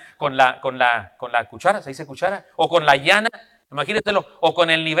persona con la cuchara, ¿se dice cuchara? O con la llana. Imagínenselo, o con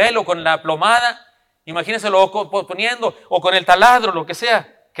el nivel, o con la plomada, imagínenselo poniendo, o con el taladro, lo que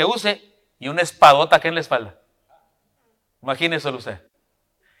sea, que use, y una espadota aquí en la espalda. Imagínenselo usted.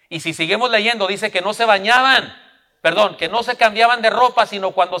 Y si seguimos leyendo, dice que no se bañaban, que no se cambiaban de ropa,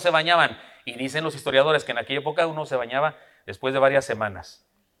 sino cuando se bañaban. Y dicen los historiadores que en aquella época uno se bañaba después de varias semanas.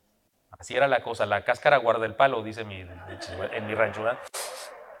 Así era la cosa, la cáscara guarda el palo, dice en mi rancho, ¿verdad?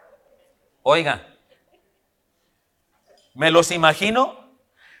 Oiga, me los imagino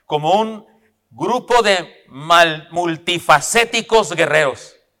como un grupo de multifacéticos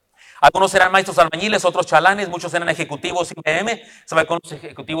guerreros. Algunos eran maestros albañiles, otros chalanes, muchos eran ejecutivos IBM. ¿Sabe con los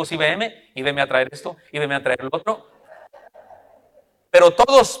ejecutivos IBM? Y venme a traer esto, y venme a traer lo otro. Pero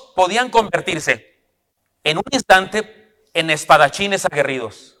todos podían convertirse en un instante en espadachines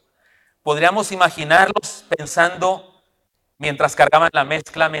aguerridos. Podríamos imaginarlos pensando mientras cargaban la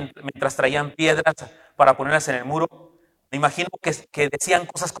mezcla, mientras traían piedras para ponerlas en el muro. Me imagino que decían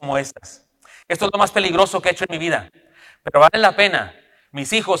cosas como estas: esto es lo más peligroso que he hecho en mi vida, pero vale la pena.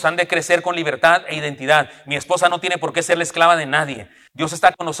 Mis hijos han de crecer con libertad e identidad. Mi esposa no tiene por qué ser la esclava de nadie. Dios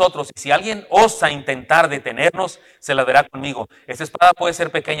está con nosotros y si alguien osa intentar detenernos, se la verá conmigo. Esta espada puede ser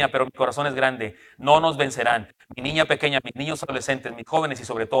pequeña, pero mi corazón es grande. No nos vencerán. Mi niña pequeña, mis niños adolescentes, mis jóvenes y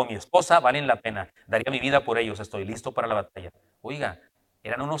sobre todo mi esposa valen la pena. Daría mi vida por ellos. Estoy listo para la batalla. Oiga,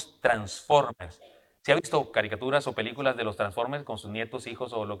 eran unos Transformers. ¿Sí ha visto caricaturas o películas de los Transformers con sus nietos,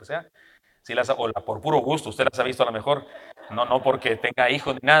 hijos o lo que sea? Sí, por puro gusto, usted las ha visto a lo mejor, no porque tenga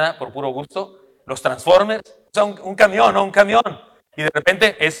hijos ni nada, por puro gusto. Los Transformers, o sea, un camión, y de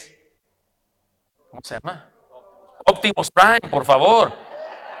repente es, ¿cómo se llama? Optimus Prime, por favor.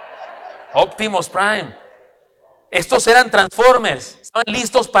 Optimus Prime. Estos eran Transformers, estaban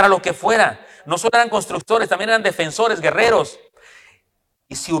listos para lo que fuera. no solo eran constructores, también eran defensores, guerreros.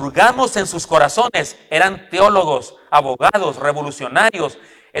 Y si hurgamos en sus corazones, eran teólogos, abogados, revolucionarios,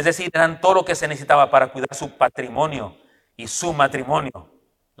 es decir, eran todo lo que se necesitaba para cuidar su patrimonio y su matrimonio.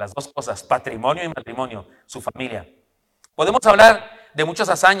 Las dos cosas, patrimonio y matrimonio, su familia. Podemos hablar de muchas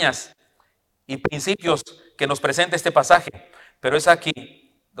hazañas y principios que nos presenta este pasaje, pero es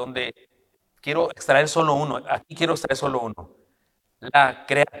aquí donde quiero extraer solo uno. Aquí quiero extraer solo uno. La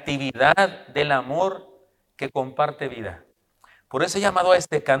creatividad del amor que comparte vida. Por eso he llamado a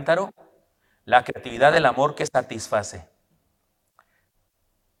este cántaro la creatividad del amor que satisface.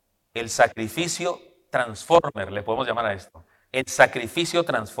 El sacrificio transformer, le podemos llamar a esto. El sacrificio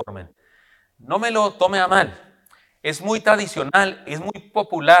transformer. No me lo tome a mal. Es muy tradicional, es muy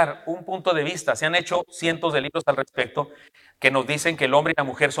popular un punto de vista. Se han hecho cientos de libros al respecto que nos dicen que el hombre y la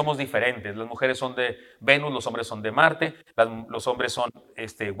mujer somos diferentes. Las mujeres son de Venus, los hombres son de Marte, los hombres son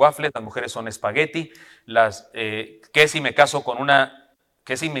waffles, las mujeres son espagueti. Que si me caso con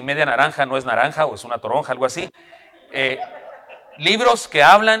que si mi media naranja no es naranja o es una toronja, algo así. Libros que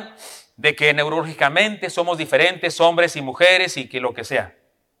hablan de que neurológicamente somos diferentes, hombres y mujeres y que lo que sea.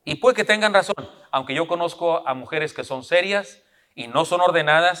 Y puede que tengan razón, aunque yo conozco a mujeres que son serias y no son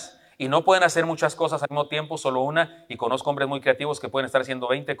ordenadas y no pueden hacer muchas cosas al mismo tiempo, solo una, y conozco hombres muy creativos que pueden estar haciendo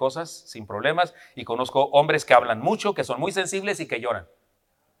 20 cosas sin problemas, y conozco hombres que hablan mucho, que son muy sensibles y que lloran,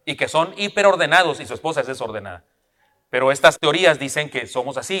 y que son hiperordenados y su esposa es desordenada. Pero estas teorías dicen que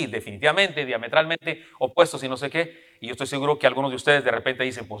somos así, definitivamente, diametralmente opuestos y no sé qué, y yo estoy seguro que algunos de ustedes de repente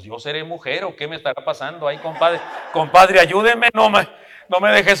dicen, pues yo seré mujer o qué me estará pasando ahí, compadre. Compadre, ayúdeme, no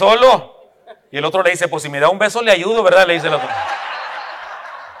me deje solo. Y el otro le dice, pues si me da un beso le ayudo, ¿verdad? Le dice el otro.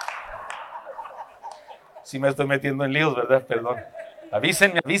 Sí me estoy metiendo en líos, ¿verdad? Perdón.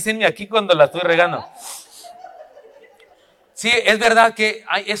 Avísenme aquí cuando la estoy regando. Sí, es verdad que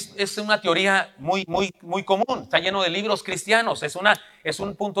es una teoría muy común. Está lleno de libros cristianos. Es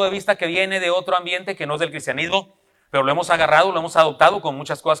un punto de vista que viene de otro ambiente que no es del cristianismo, pero lo hemos agarrado, lo hemos adoptado con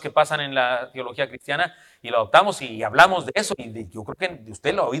muchas cosas que pasan en la teología cristiana y lo adoptamos y hablamos de eso. Y yo creo que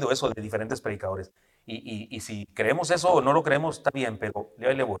usted lo ha oído eso de diferentes predicadores. Y si creemos eso o no lo creemos, está bien, pero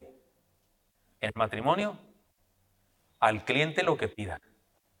le voy. En el matrimonio, al cliente lo que pida.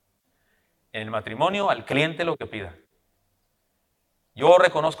 En el matrimonio, al cliente lo que pida. Yo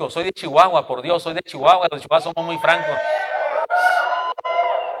reconozco, soy de Chihuahua, por Dios, soy de Chihuahua. Los Chihuahuas somos muy francos.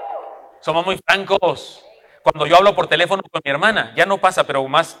 Somos muy francos. Cuando yo hablo por teléfono con mi hermana, ya no pasa, pero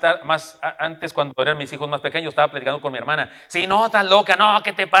antes cuando eran mis hijos más pequeños, estaba platicando con mi hermana. Sí, no, estás loca, no,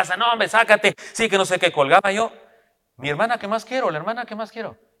 ¿qué te pasa? No, hombre, sácate. Sí, que no sé qué, colgaba yo. Mi hermana que más quiero, la hermana que más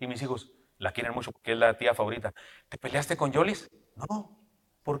quiero. Y mis hijos la quieren mucho porque es la tía favorita. ¿Te peleaste con Yolis? No.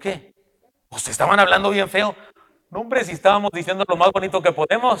 ¿Por qué? Pues estaban hablando bien feo. No, hombre, si estábamos diciendo lo más bonito que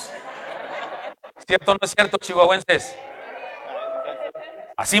podemos. ¿Cierto o no es cierto, chihuahuenses?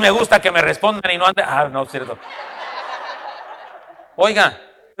 Así me gusta que me respondan y no anden. Ah, no, cierto. Oiga,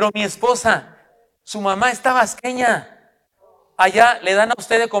 pero mi esposa, su mamá está vasqueña. Allá le dan a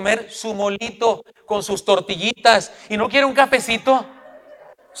usted de comer su molito con sus tortillitas y no quiere un cafecito.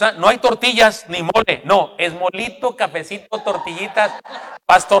 O sea, no hay tortillas ni mole, no, es molito, cafecito, tortillitas,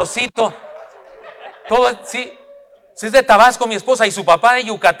 pastorcito. Todo, sí. Si es de Tabasco mi esposa y su papá de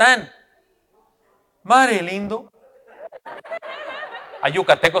Yucatán. Madre lindo. ¿Hay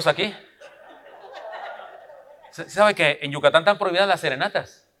yucatecos aquí? ¿Sabe que en Yucatán están prohibidas las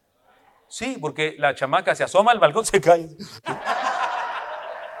serenatas? Sí, porque la chamaca se asoma al balcón, se cae.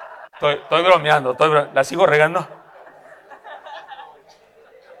 Estoy bromeando, la sigo regando.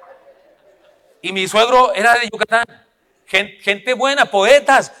 Y mi suegro era de Yucatán. Gente buena,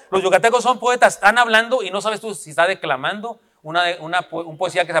 poetas. Los yucatecos son poetas. Están hablando y no sabes tú si está declamando un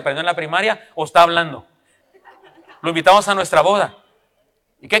poesía que se aprendió en la primaria o está hablando. Lo invitamos a nuestra boda.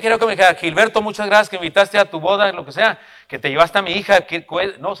 ¿Y qué quiero que me diga? Gilberto, muchas gracias que me invitaste a tu boda, lo que sea, que te llevaste a mi hija.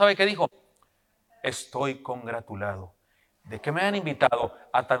 No, ¿sabe qué dijo? Estoy congratulado de que me hayan invitado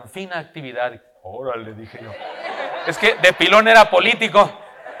a tan fina actividad. Órale, dije yo. Es que de pilón era político.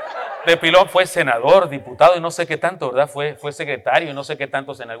 De pilón fue senador, diputado y no sé qué tanto, ¿verdad? Fue secretario y no sé qué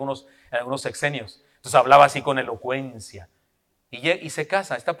tantos en algunos sexenios. Entonces hablaba así con elocuencia. Y se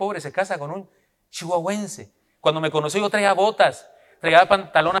casa, esta pobre se casa con un chihuahuense. Cuando me conoció yo traía botas, traía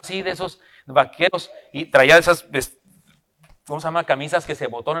pantalón así de esos vaqueros y traía esas, ¿cómo se llama? Camisas que se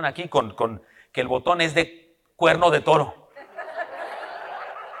botonan aquí que el botón es de cuerno de toro.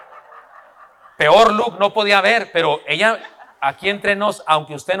 Peor look no podía haber, pero ella... Aquí entre nos,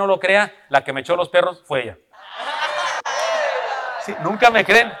 aunque usted no lo crea, la que me echó los perros fue ella. Sí, nunca me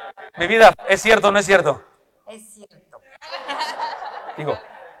creen. Mi vida, ¿es cierto o no es cierto? Es cierto. Digo,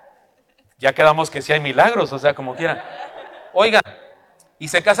 Ya quedamos que sí hay milagros, o sea, como quiera. Oiga, y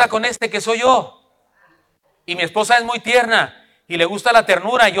se casa con este que soy yo. Y mi esposa es muy tierna y le gusta la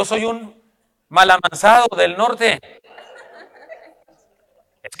ternura. Yo soy un malamansado del norte.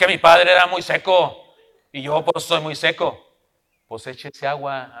 Es que mi padre era muy seco y yo pues soy muy seco. Pues échese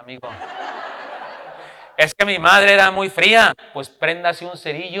agua, amigo. Es que mi madre era muy fría. Pues préndase un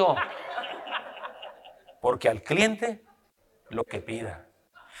cerillo. Porque al cliente lo que pida.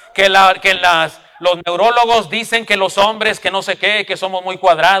 Los neurólogos dicen que los hombres, que no sé qué, que somos muy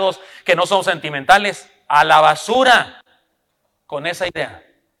cuadrados, que no somos sentimentales. A la basura con esa idea.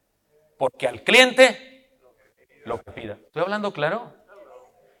 Porque al cliente lo que pida. ¿Estoy hablando claro?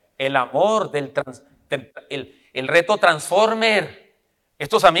 El amor el reto Transformer.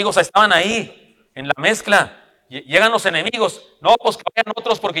 Estos amigos estaban ahí en la mezcla. Llegan los enemigos. No, pues que vayan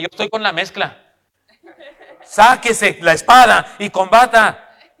otros porque yo estoy con la mezcla. Sáquese la espada y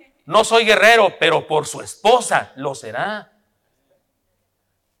combata. No soy guerrero, pero por su esposa lo será.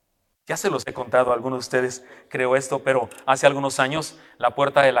 Ya se los he contado a algunos de ustedes, creo esto, pero hace algunos años la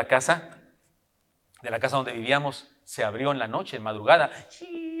puerta de la casa donde vivíamos, se abrió en la noche, en madrugada.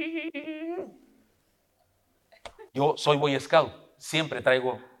 Yo soy Boy Scout, siempre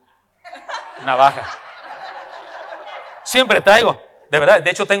traigo navaja. Siempre traigo, de verdad. De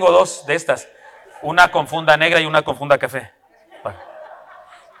hecho, tengo dos de estas. Una con funda negra y una con funda café.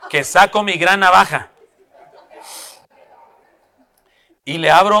 Que saco mi gran navaja y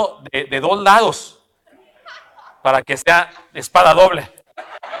le abro de dos lados para que sea espada doble.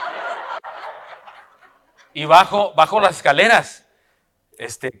 Y bajo las escaleras.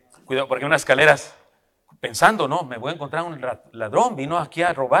 Cuidado, porque unas escaleras, pensando, no, me voy a encontrar un ladrón, vino aquí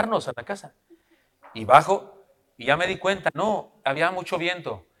a robarnos a la casa. Y bajo, y ya me di cuenta, no, había mucho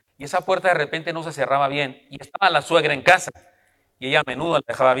viento. Y esa puerta de repente no se cerraba bien. Y estaba la suegra en casa. Y ella a menudo la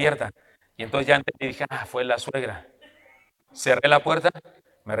dejaba abierta. Y entonces ya entendí y dije, fue la suegra. Cerré la puerta,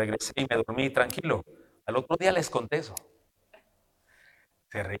 me regresé y me dormí tranquilo. Al otro día les conté eso.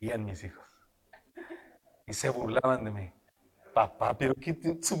 Se reían mis hijos. Y se burlaban de mí. Papá, pero ¿qué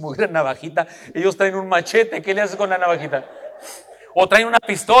su mujer navajita? Ellos traen un machete, ¿qué le haces con la navajita? O traen una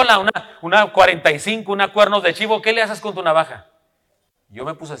pistola, una 45, una cuernos de chivo, ¿qué le haces con tu navaja? Yo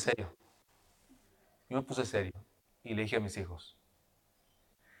me puse serio. Y le dije a mis hijos,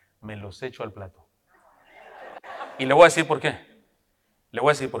 me los echo al plato. Y le voy a decir por qué.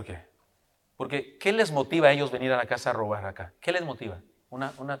 Porque ¿qué les motiva a ellos venir a la casa a robar acá? ¿Qué les motiva?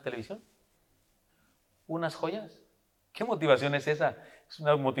 ¿Una televisión? ¿Unas joyas? ¿Qué motivación es esa? Es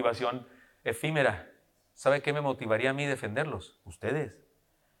una motivación efímera. ¿Sabe qué me motivaría a mí defenderlos? Ustedes.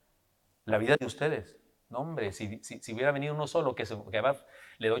 La vida de ustedes. No, hombre, si hubiera venido uno solo,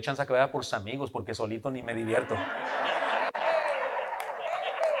 le doy chance a que vaya por sus amigos, porque solito ni me divierto.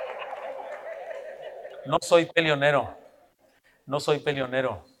 No soy peleonero.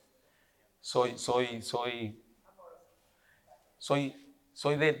 Soy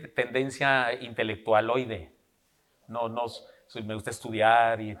de tendencia intelectualoide. Me gusta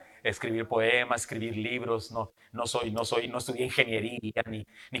estudiar y escribir poemas, escribir libros. No estudié ingeniería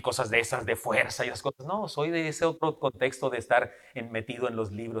ni cosas de esas de fuerza y esas cosas. No, soy de ese otro contexto de estar metido en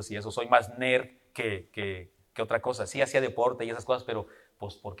los libros y eso. Soy más nerd que otra cosa. Sí, hacía deporte y esas cosas, pero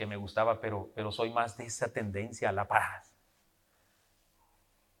pues porque me gustaba, pero soy más de esa tendencia a la paz.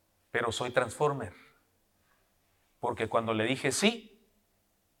 Pero soy transformer. Porque cuando le dije sí,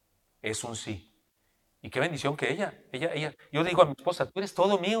 es un sí. Y qué bendición que ella, yo digo a mi esposa, tú eres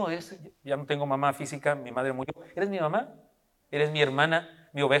todo mío, ya no tengo mamá física, mi madre murió, eres mi mamá, eres mi hermana,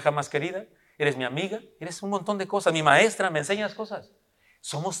 mi oveja más querida, eres mi amiga, eres un montón de cosas, mi maestra, me enseñas cosas.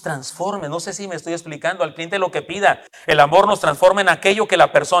 Somos transformes, no sé si me estoy explicando, al cliente lo que pida. El amor nos transforma en aquello que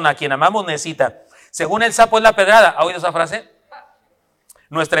la persona a quien amamos necesita. Según el sapo es la pedrada, ¿ha oído esa frase?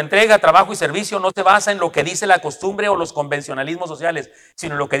 Nuestra entrega, trabajo y servicio no se basa en lo que dice la costumbre o los convencionalismos sociales,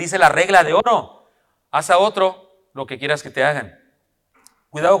 sino en lo que dice la regla de oro. Haz a otro lo que quieras que te hagan.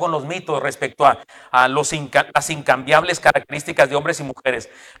 Cuidado con los mitos respecto a las incambiables características de hombres y mujeres.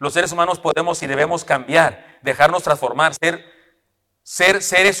 Los seres humanos podemos y debemos cambiar, dejarnos transformar, ser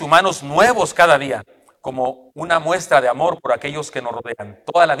seres humanos nuevos cada día, como una muestra de amor por aquellos que nos rodean.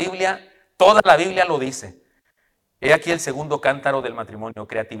 Toda la Biblia lo dice. He aquí el segundo cántaro del matrimonio,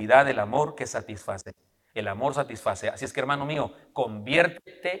 creatividad, el amor que satisface. El amor satisface. Así es que, hermano mío,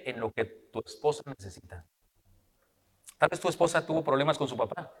 conviértete en lo que tu esposa necesita. Tal vez tu esposa tuvo problemas con su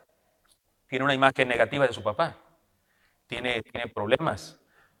papá. Tiene una imagen negativa de su papá. Tiene problemas.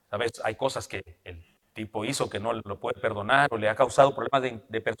 Sabes, hay cosas que el tipo hizo que no lo puede perdonar o le ha causado problemas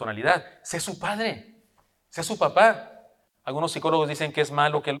de personalidad. Sé su padre. Sé su papá. Algunos psicólogos dicen que es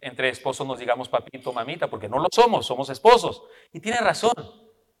malo que entre esposos nos digamos papito, mamita, porque no lo somos, somos esposos. Y tiene razón.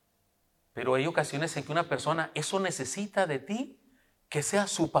 Pero hay ocasiones en que una persona eso necesita de ti, que sea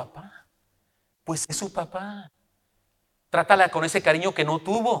su papá. Pues es su papá. Trátala con ese cariño que no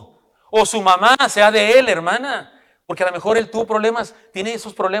tuvo. O su mamá, sea de él, hermana. Porque a lo mejor él tuvo problemas, tiene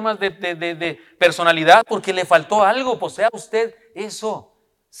esos problemas de personalidad porque le faltó algo. Pues sea usted eso,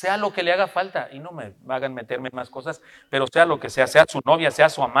 sea lo que le haga falta. Y no me hagan meterme en más cosas, pero sea lo que sea su novia, sea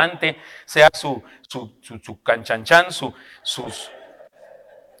su amante, sea su canchanchan, su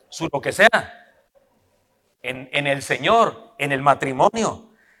lo que sea. En el Señor, en el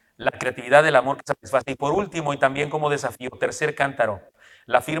matrimonio, la creatividad del amor que satisface. Y por último, y también como desafío, tercer cántaro,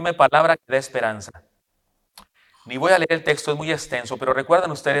 la firme palabra que da esperanza. Ni voy a leer el texto, es muy extenso, pero recuerdan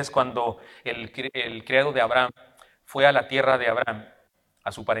ustedes cuando el criado de Abraham fue a la tierra de Abraham,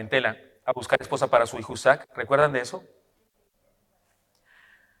 a su parentela, a buscar esposa para su hijo Isaac. ¿Recuerdan de eso?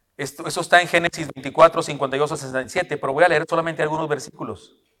 Eso está en Génesis 24, 52 a 67, pero voy a leer solamente algunos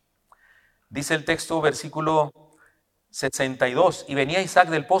versículos. Dice el texto, versículo 62, y venía Isaac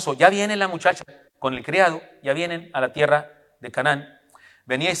del pozo. Ya viene la muchacha con el criado, ya vienen a la tierra de Canaán.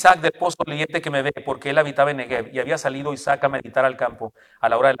 Venía Isaac del pozo leyente que me ve, porque él habitaba en Negev, y había salido Isaac a meditar al campo a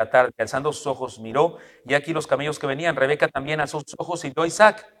la hora de la tarde. Alzando sus ojos, miró, y aquí los camellos que venían. Rebeca también alzó sus ojos y vio a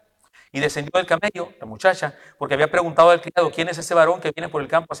Isaac. Y descendió del camello, la muchacha, porque había preguntado al criado, ¿quién es ese varón que viene por el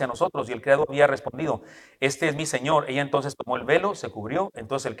campo hacia nosotros? Y el criado había respondido, este es mi señor. Ella entonces tomó el velo, se cubrió.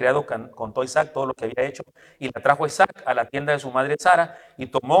 Entonces el criado contó a Isaac todo lo que había hecho, y la trajo a Isaac a la tienda de su madre Sara, y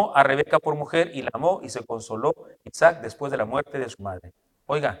tomó a Rebeca por mujer, y la amó, y se consoló Isaac después de la muerte de su madre.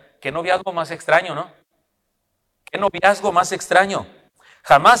 Oiga, qué noviazgo más extraño, ¿no? Qué noviazgo más extraño.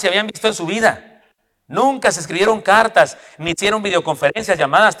 Jamás se habían visto en su vida. Nunca se escribieron cartas, ni hicieron videoconferencias,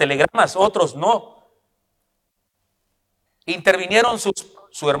 llamadas, telegramas, otros no. Intervinieron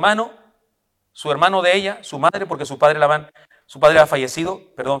su hermano de ella, su madre, porque su padre había fallecido,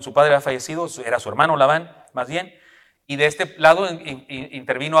 era su hermano Labán, más bien. Y de este lado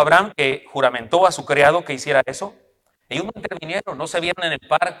intervino Abraham, que juramentó a su criado que hiciera eso. Ellos no intervinieron, no se vieron en el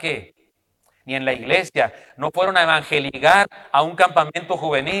parque, ni en la iglesia, no fueron a evangelizar a un campamento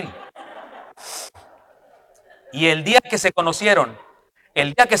juvenil. Y el día que se conocieron,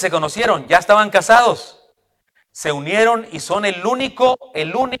 ya estaban casados. Se unieron y son el único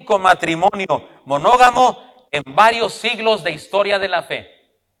matrimonio monógamo en varios siglos de historia de la fe.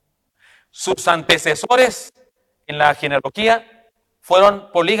 Sus antecesores en la genealogía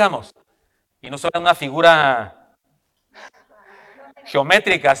fueron polígamos. Y no solo una figura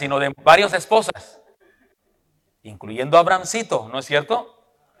geométrica, sino de varias esposas, incluyendo a Abrahamcito, ¿no es cierto?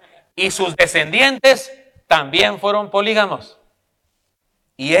 Y sus descendientes también fueron polígamos.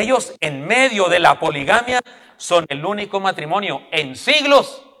 Y ellos, en medio de la poligamia, son el único matrimonio en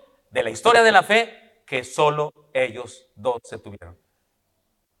siglos de la historia de la fe que solo ellos dos se tuvieron.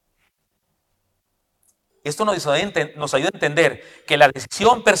 Esto nos ayuda a entender que la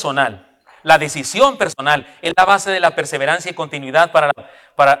decisión personal es la base de la perseverancia y continuidad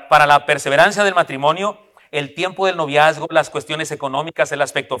para la perseverancia del matrimonio. El tiempo del noviazgo, las cuestiones económicas, el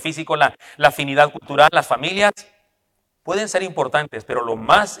aspecto físico, la afinidad cultural, las familias, pueden ser importantes, pero lo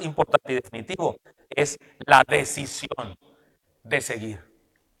más importante y definitivo es la decisión de seguir.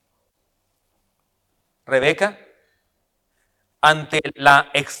 Rebeca, ante la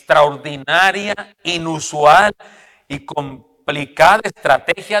extraordinaria, inusual y complicada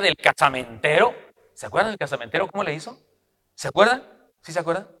estrategia del casamentero, ¿se acuerdan del casamentero cómo le hizo? ¿Se acuerdan? ¿Sí se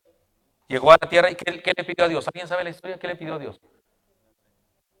acuerdan? Llegó a la tierra y ¿qué le pidió a Dios? ¿Alguien sabe la historia? ¿Qué le pidió a Dios?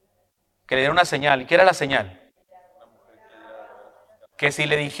 Que le diera una señal. ¿Y qué era la señal? Que si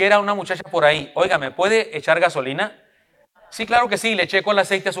le dijera a una muchacha por ahí, oiga, ¿me puede echar gasolina? Sí, claro que sí, le eché con el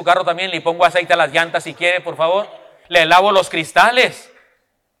aceite a su carro también, le pongo aceite a las llantas si quiere, por favor. Le lavo los cristales.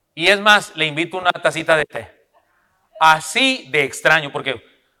 Y es más, le invito una tacita de té. Así de extraño, porque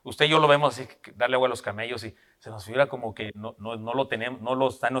usted y yo lo vemos así, darle agua a los camellos y se nos figura como que no lo tenemos, no lo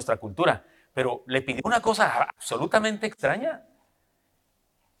está en nuestra cultura. Pero le pidió una cosa absolutamente extraña.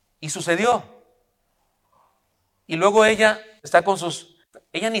 Y sucedió. Y luego ella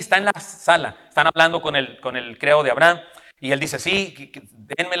ni está en la sala, están hablando con el criado de Abraham. Y él dice, sí,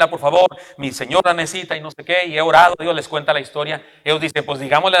 dénmela por favor, mi señora necesita y no sé qué, y he orado, Dios les cuenta la historia. Ellos dicen, pues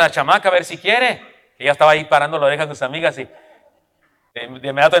digámosle a la chamaca a ver si quiere. Ella estaba ahí parando la oreja con sus amigas y de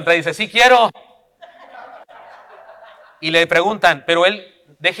inmediato entra y dice, sí quiero. Y le preguntan, pero él,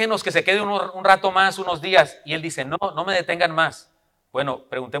 déjenos que se quede un rato más, unos días. Y él dice, no me detengan más. Bueno,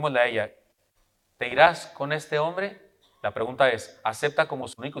 preguntémosle a ella, ¿te irás con este hombre? La pregunta es, ¿acepta como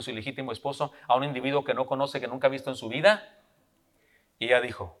su único y su legítimo esposo a un individuo que no conoce, que nunca ha visto en su vida? Y ella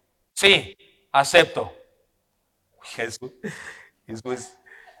dijo, sí, acepto.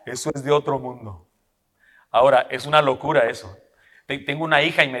 Eso es de otro mundo. Ahora, es una locura eso. Tengo una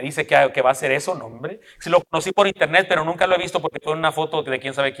hija y me dice que va a hacer eso, no, hombre. Sí lo conocí por internet, pero nunca lo he visto porque fue una foto de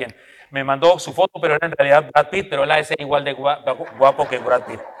quién sabe quién. Me mandó su foto, pero era en realidad Brad Pitt, pero él es igual de guapo que Brad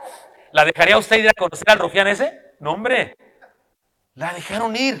Pitt. ¿La dejaría usted ir a conocer al rufián ese? No, hombre. La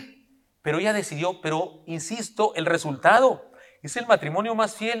dejaron ir, pero ella decidió, pero insisto, el resultado es el matrimonio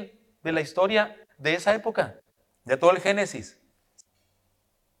más fiel de la historia de esa época, de todo el Génesis.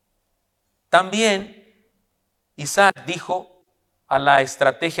 También Isaac dijo a la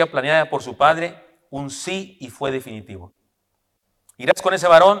estrategia planeada por su padre un sí y fue definitivo. ¿Irás con ese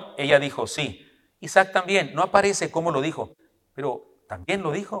varón? Ella dijo sí. Isaac también, no aparece cómo lo dijo, pero también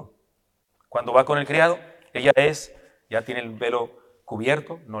lo dijo. Cuando va con el criado, ella ya tiene el velo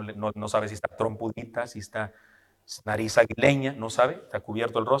cubierto, no sabe si está trompudita, si está nariz aguileña, no sabe, está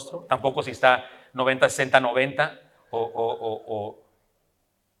cubierto el rostro, tampoco si está 90, 60, 90 o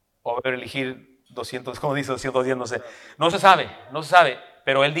Beverly Hills 200, ¿cómo dice? 210, no sé. No se sabe,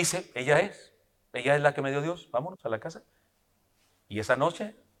 pero él dice, ella es la que me dio Dios, vámonos a la casa. Y esa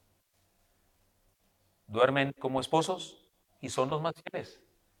noche duermen como esposos y son los más fieles.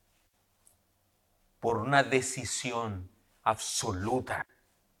 Por una decisión absoluta.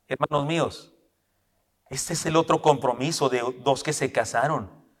 Hermanos míos, este es el otro compromiso de dos que se casaron.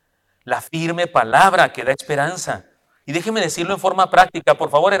 La firme palabra que da esperanza. Y déjeme decirlo en forma práctica, por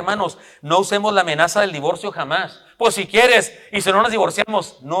favor, hermanos, no usemos la amenaza del divorcio jamás. Pues si quieres y si no nos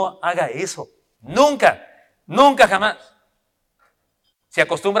divorciamos, no haga eso. Nunca, nunca jamás. Si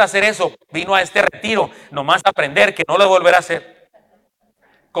acostumbra a hacer eso, vino a este retiro nomás a aprender que no lo volverá a hacer.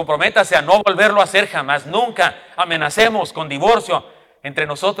 Comprométase a no volverlo a hacer jamás, nunca amenacemos con divorcio entre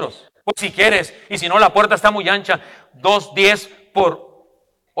nosotros. Pues si quieres, y si no, la puerta está muy ancha, 210 por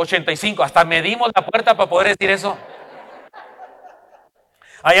 85, hasta medimos la puerta para poder decir eso.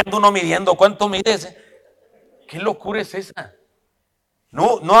 Ahí anda uno midiendo, ¿cuánto mides? ¿Qué locura es esa?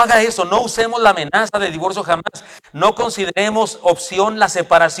 No haga eso, no usemos la amenaza de divorcio jamás, no consideremos opción la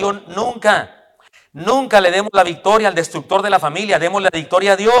separación nunca. Nunca le demos la victoria al destructor de la familia, demos la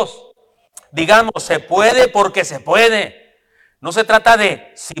victoria a Dios. Digamos, se puede porque se puede. No se trata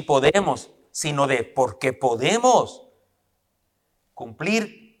de si podemos, sino de porque podemos.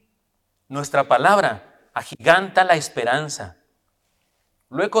 Cumplir nuestra palabra agiganta la esperanza.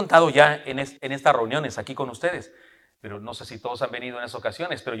 Lo he contado ya en estas reuniones aquí con ustedes, pero no sé si todos han venido en esas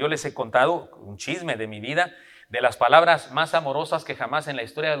ocasiones, pero yo les he contado un chisme de mi vida, de las palabras más amorosas que jamás en la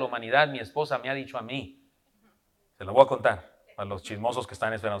historia de la humanidad mi esposa me ha dicho a mí. Se lo voy a contar a los chismosos que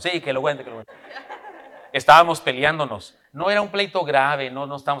están esperando. Sí, que lo cuente, Estábamos peleándonos. No era un pleito grave,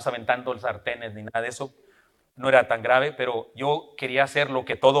 no estábamos aventando sartenes ni nada de eso. No era tan grave, pero yo quería hacer lo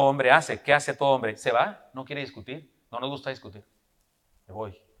que todo hombre hace. ¿Qué hace todo hombre? Se va, no quiere discutir. No nos gusta discutir. Me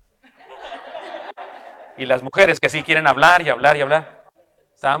voy. Y las mujeres que sí quieren hablar y hablar y hablar.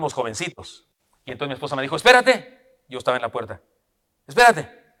 Estábamos jovencitos. Y entonces mi esposa me dijo, espérate. Yo estaba en la puerta. Espérate.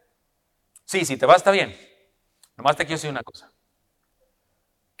 Sí, si te vas está bien. Nomás te quiero decir una cosa.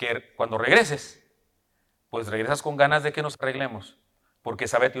 Que cuando regreses, pues regresas con ganas de que nos arreglemos. Porque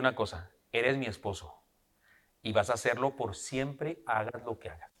sábete una cosa, eres mi esposo. Y vas a hacerlo por siempre, hagas lo que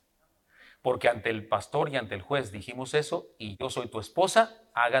hagas. Porque ante el pastor y ante el juez dijimos eso, y yo soy tu esposa,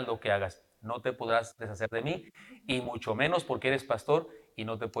 hagas lo que hagas. No te podrás deshacer de mí, y mucho menos porque eres pastor y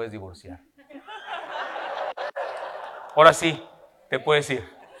no te puedes divorciar. Ahora sí, te puedes ir.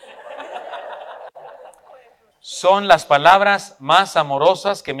 Son las palabras más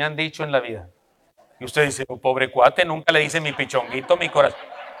amorosas que me han dicho en la vida. Y usted dice, oh, pobre cuate, nunca le dicen mi pichonguito, mi corazón.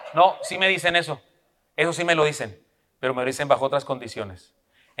 No, sí me dicen eso. Eso sí me lo dicen, pero me lo dicen bajo otras condiciones.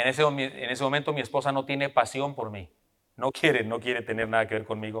 En ese momento mi esposa no tiene pasión por mí. No quiere tener nada que ver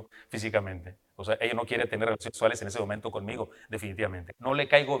conmigo físicamente. O sea, ella no quiere tener relaciones sexuales en ese momento conmigo, definitivamente. No le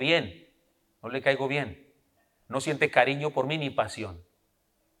caigo bien. No siente cariño por mí ni pasión.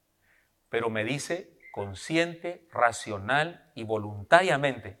 Pero me dice consciente, racional y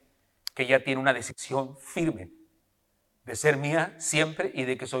voluntariamente que ella tiene una decisión firme de ser mía siempre y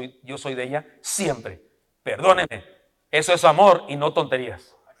de que yo soy de ella siempre. Perdóneme, eso es amor y no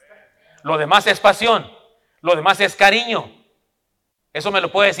tonterías. Lo demás es pasión, lo demás es cariño. Eso me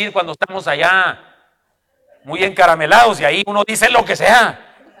lo puede decir cuando estamos allá muy encaramelados y ahí uno dice lo que sea.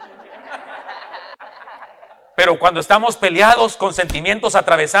 Pero cuando estamos peleados con sentimientos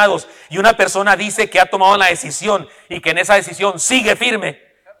atravesados y una persona dice que ha tomado la decisión y que en esa decisión sigue firme,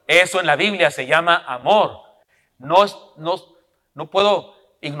 eso en la Biblia se llama amor. No, no puedo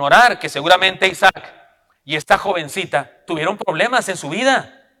ignorar que seguramente Isaac y esta jovencita tuvieron problemas en su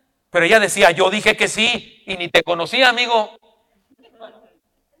vida. Pero ella decía, yo dije que sí y ni te conocía, amigo.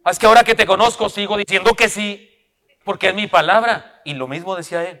 Es que ahora que te conozco sigo diciendo que sí, porque es mi palabra. Y lo mismo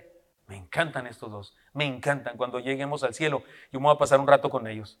decía él. Me encantan estos dos. Me encantan. Cuando lleguemos al cielo, yo me voy a pasar un rato con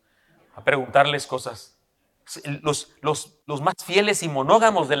ellos, a preguntarles cosas. Los más fieles y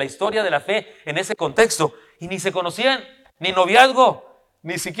monógamos de la historia de la fe en ese contexto. Y ni se conocían, ni noviazgo,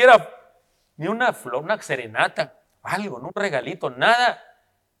 ni siquiera, ni una flor, una serenata, algo, un regalito, nada.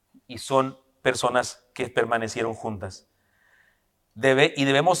 Y son personas que permanecieron juntas. Y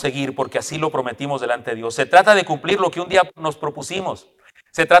debemos seguir porque así lo prometimos delante de Dios. Se trata de cumplir lo que un día nos propusimos.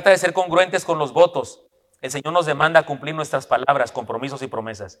 Se trata de ser congruentes con los votos. El Señor nos demanda cumplir nuestras palabras, compromisos y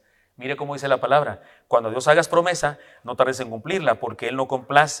promesas. Mire cómo dice la palabra. Cuando Dios hagas promesa, no tardes en cumplirla, porque Él no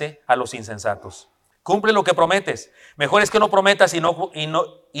complace a los insensatos. Cumple lo que prometes. Mejor es que no prometas y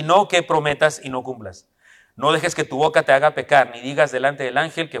no que prometas y no cumplas. No dejes que tu boca te haga pecar, ni digas delante del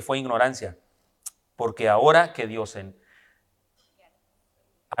ángel que fue ignorancia. Porque ahora que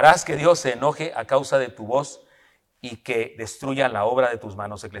harás que Dios se enoje a causa de tu voz y que destruya la obra de tus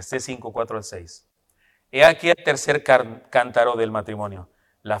manos. Eclesiastés 5, 4 al 6. He aquí el tercer cántaro del matrimonio.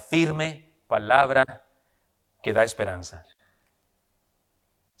 La firme palabra que da esperanza.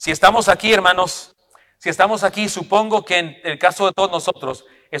 Si estamos aquí, hermanos, si estamos aquí, supongo que en el caso de todos nosotros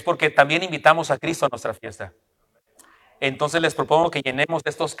es porque también invitamos a Cristo a nuestra fiesta. Entonces les propongo que llenemos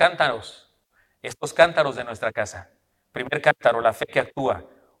estos cántaros de nuestra casa. Primer cántaro, la fe que actúa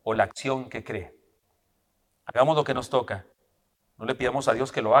o la acción que cree. Hagamos lo que nos toca. No le pidamos a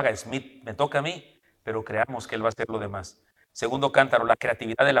Dios que lo haga, me toca a mí, pero creamos que Él va a hacer lo demás. Segundo cántaro, la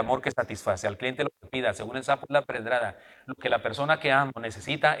creatividad del amor que satisface. Al cliente lo que pida, según el sapo la pedrada. Lo que la persona que amo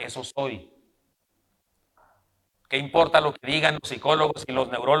necesita, eso soy. ¿Qué importa lo que digan los psicólogos y los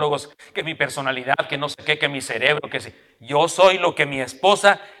neurólogos? Que mi personalidad, que no sé qué, que mi cerebro, que sí. Yo soy lo que mi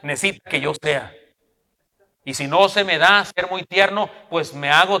esposa necesita que yo sea. Y si no se me da ser muy tierno, pues me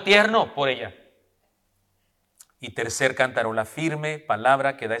hago tierno por ella. Y tercer cántaro, la firme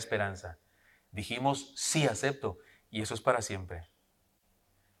palabra que da esperanza. Dijimos, sí acepto, y eso es para siempre.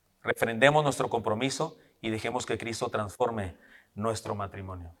 Refrendemos nuestro compromiso y dejemos que Cristo transforme nuestro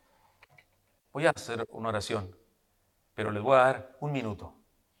matrimonio. Voy a hacer una oración, pero les voy a dar un minuto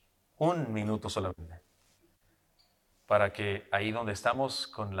solamente, para que ahí donde estamos,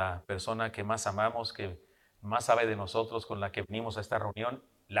 con la persona que más amamos, que más sabe de nosotros, con la que venimos a esta reunión,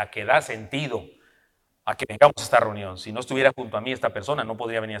 la que da sentido a que vengamos a esta reunión. Si no estuviera junto a mí esta persona, no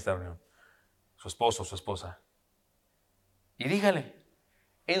podría venir a esta reunión. Su esposo, su esposa. Y dígale,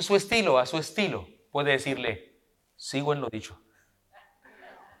 a su estilo, puede decirle, sigo en lo dicho.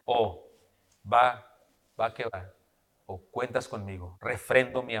 O va que va. O cuentas conmigo,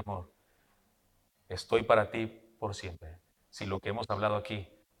 refrendo mi amor. Estoy para ti por siempre. Si lo que hemos hablado aquí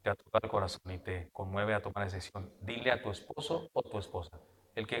te ha tocado el corazón y te conmueve a tomar decisión, dile a tu esposo o tu esposa.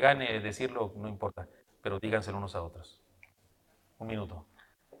 El que gane decirlo no importa, pero díganselo unos a otros. Un minuto.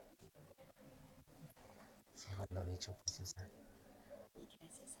 Sigo en lo dicho, preciosa.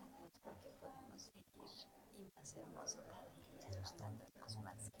 Gracias a Dios porque podemos vivir y más hermoso cada día. ¿Te gustó? ¿Cómo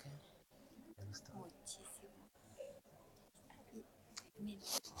me qué? ¿Te gustó? Muchísimo.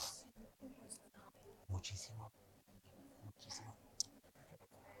 Muchísimo. Muchísimo.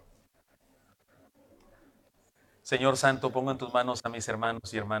 Señor Santo, pongo en tus manos a mis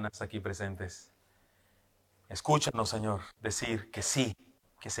hermanos y hermanas aquí presentes. Escúchanos, Señor, decir que sí,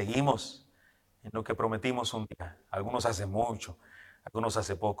 que seguimos en lo que prometimos un día. Algunos hace mucho, algunos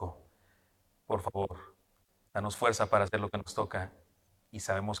hace poco. Por favor, danos fuerza para hacer lo que nos toca y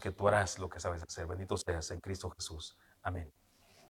sabemos que tú harás lo que sabes hacer. Bendito seas en Cristo Jesús. Amén.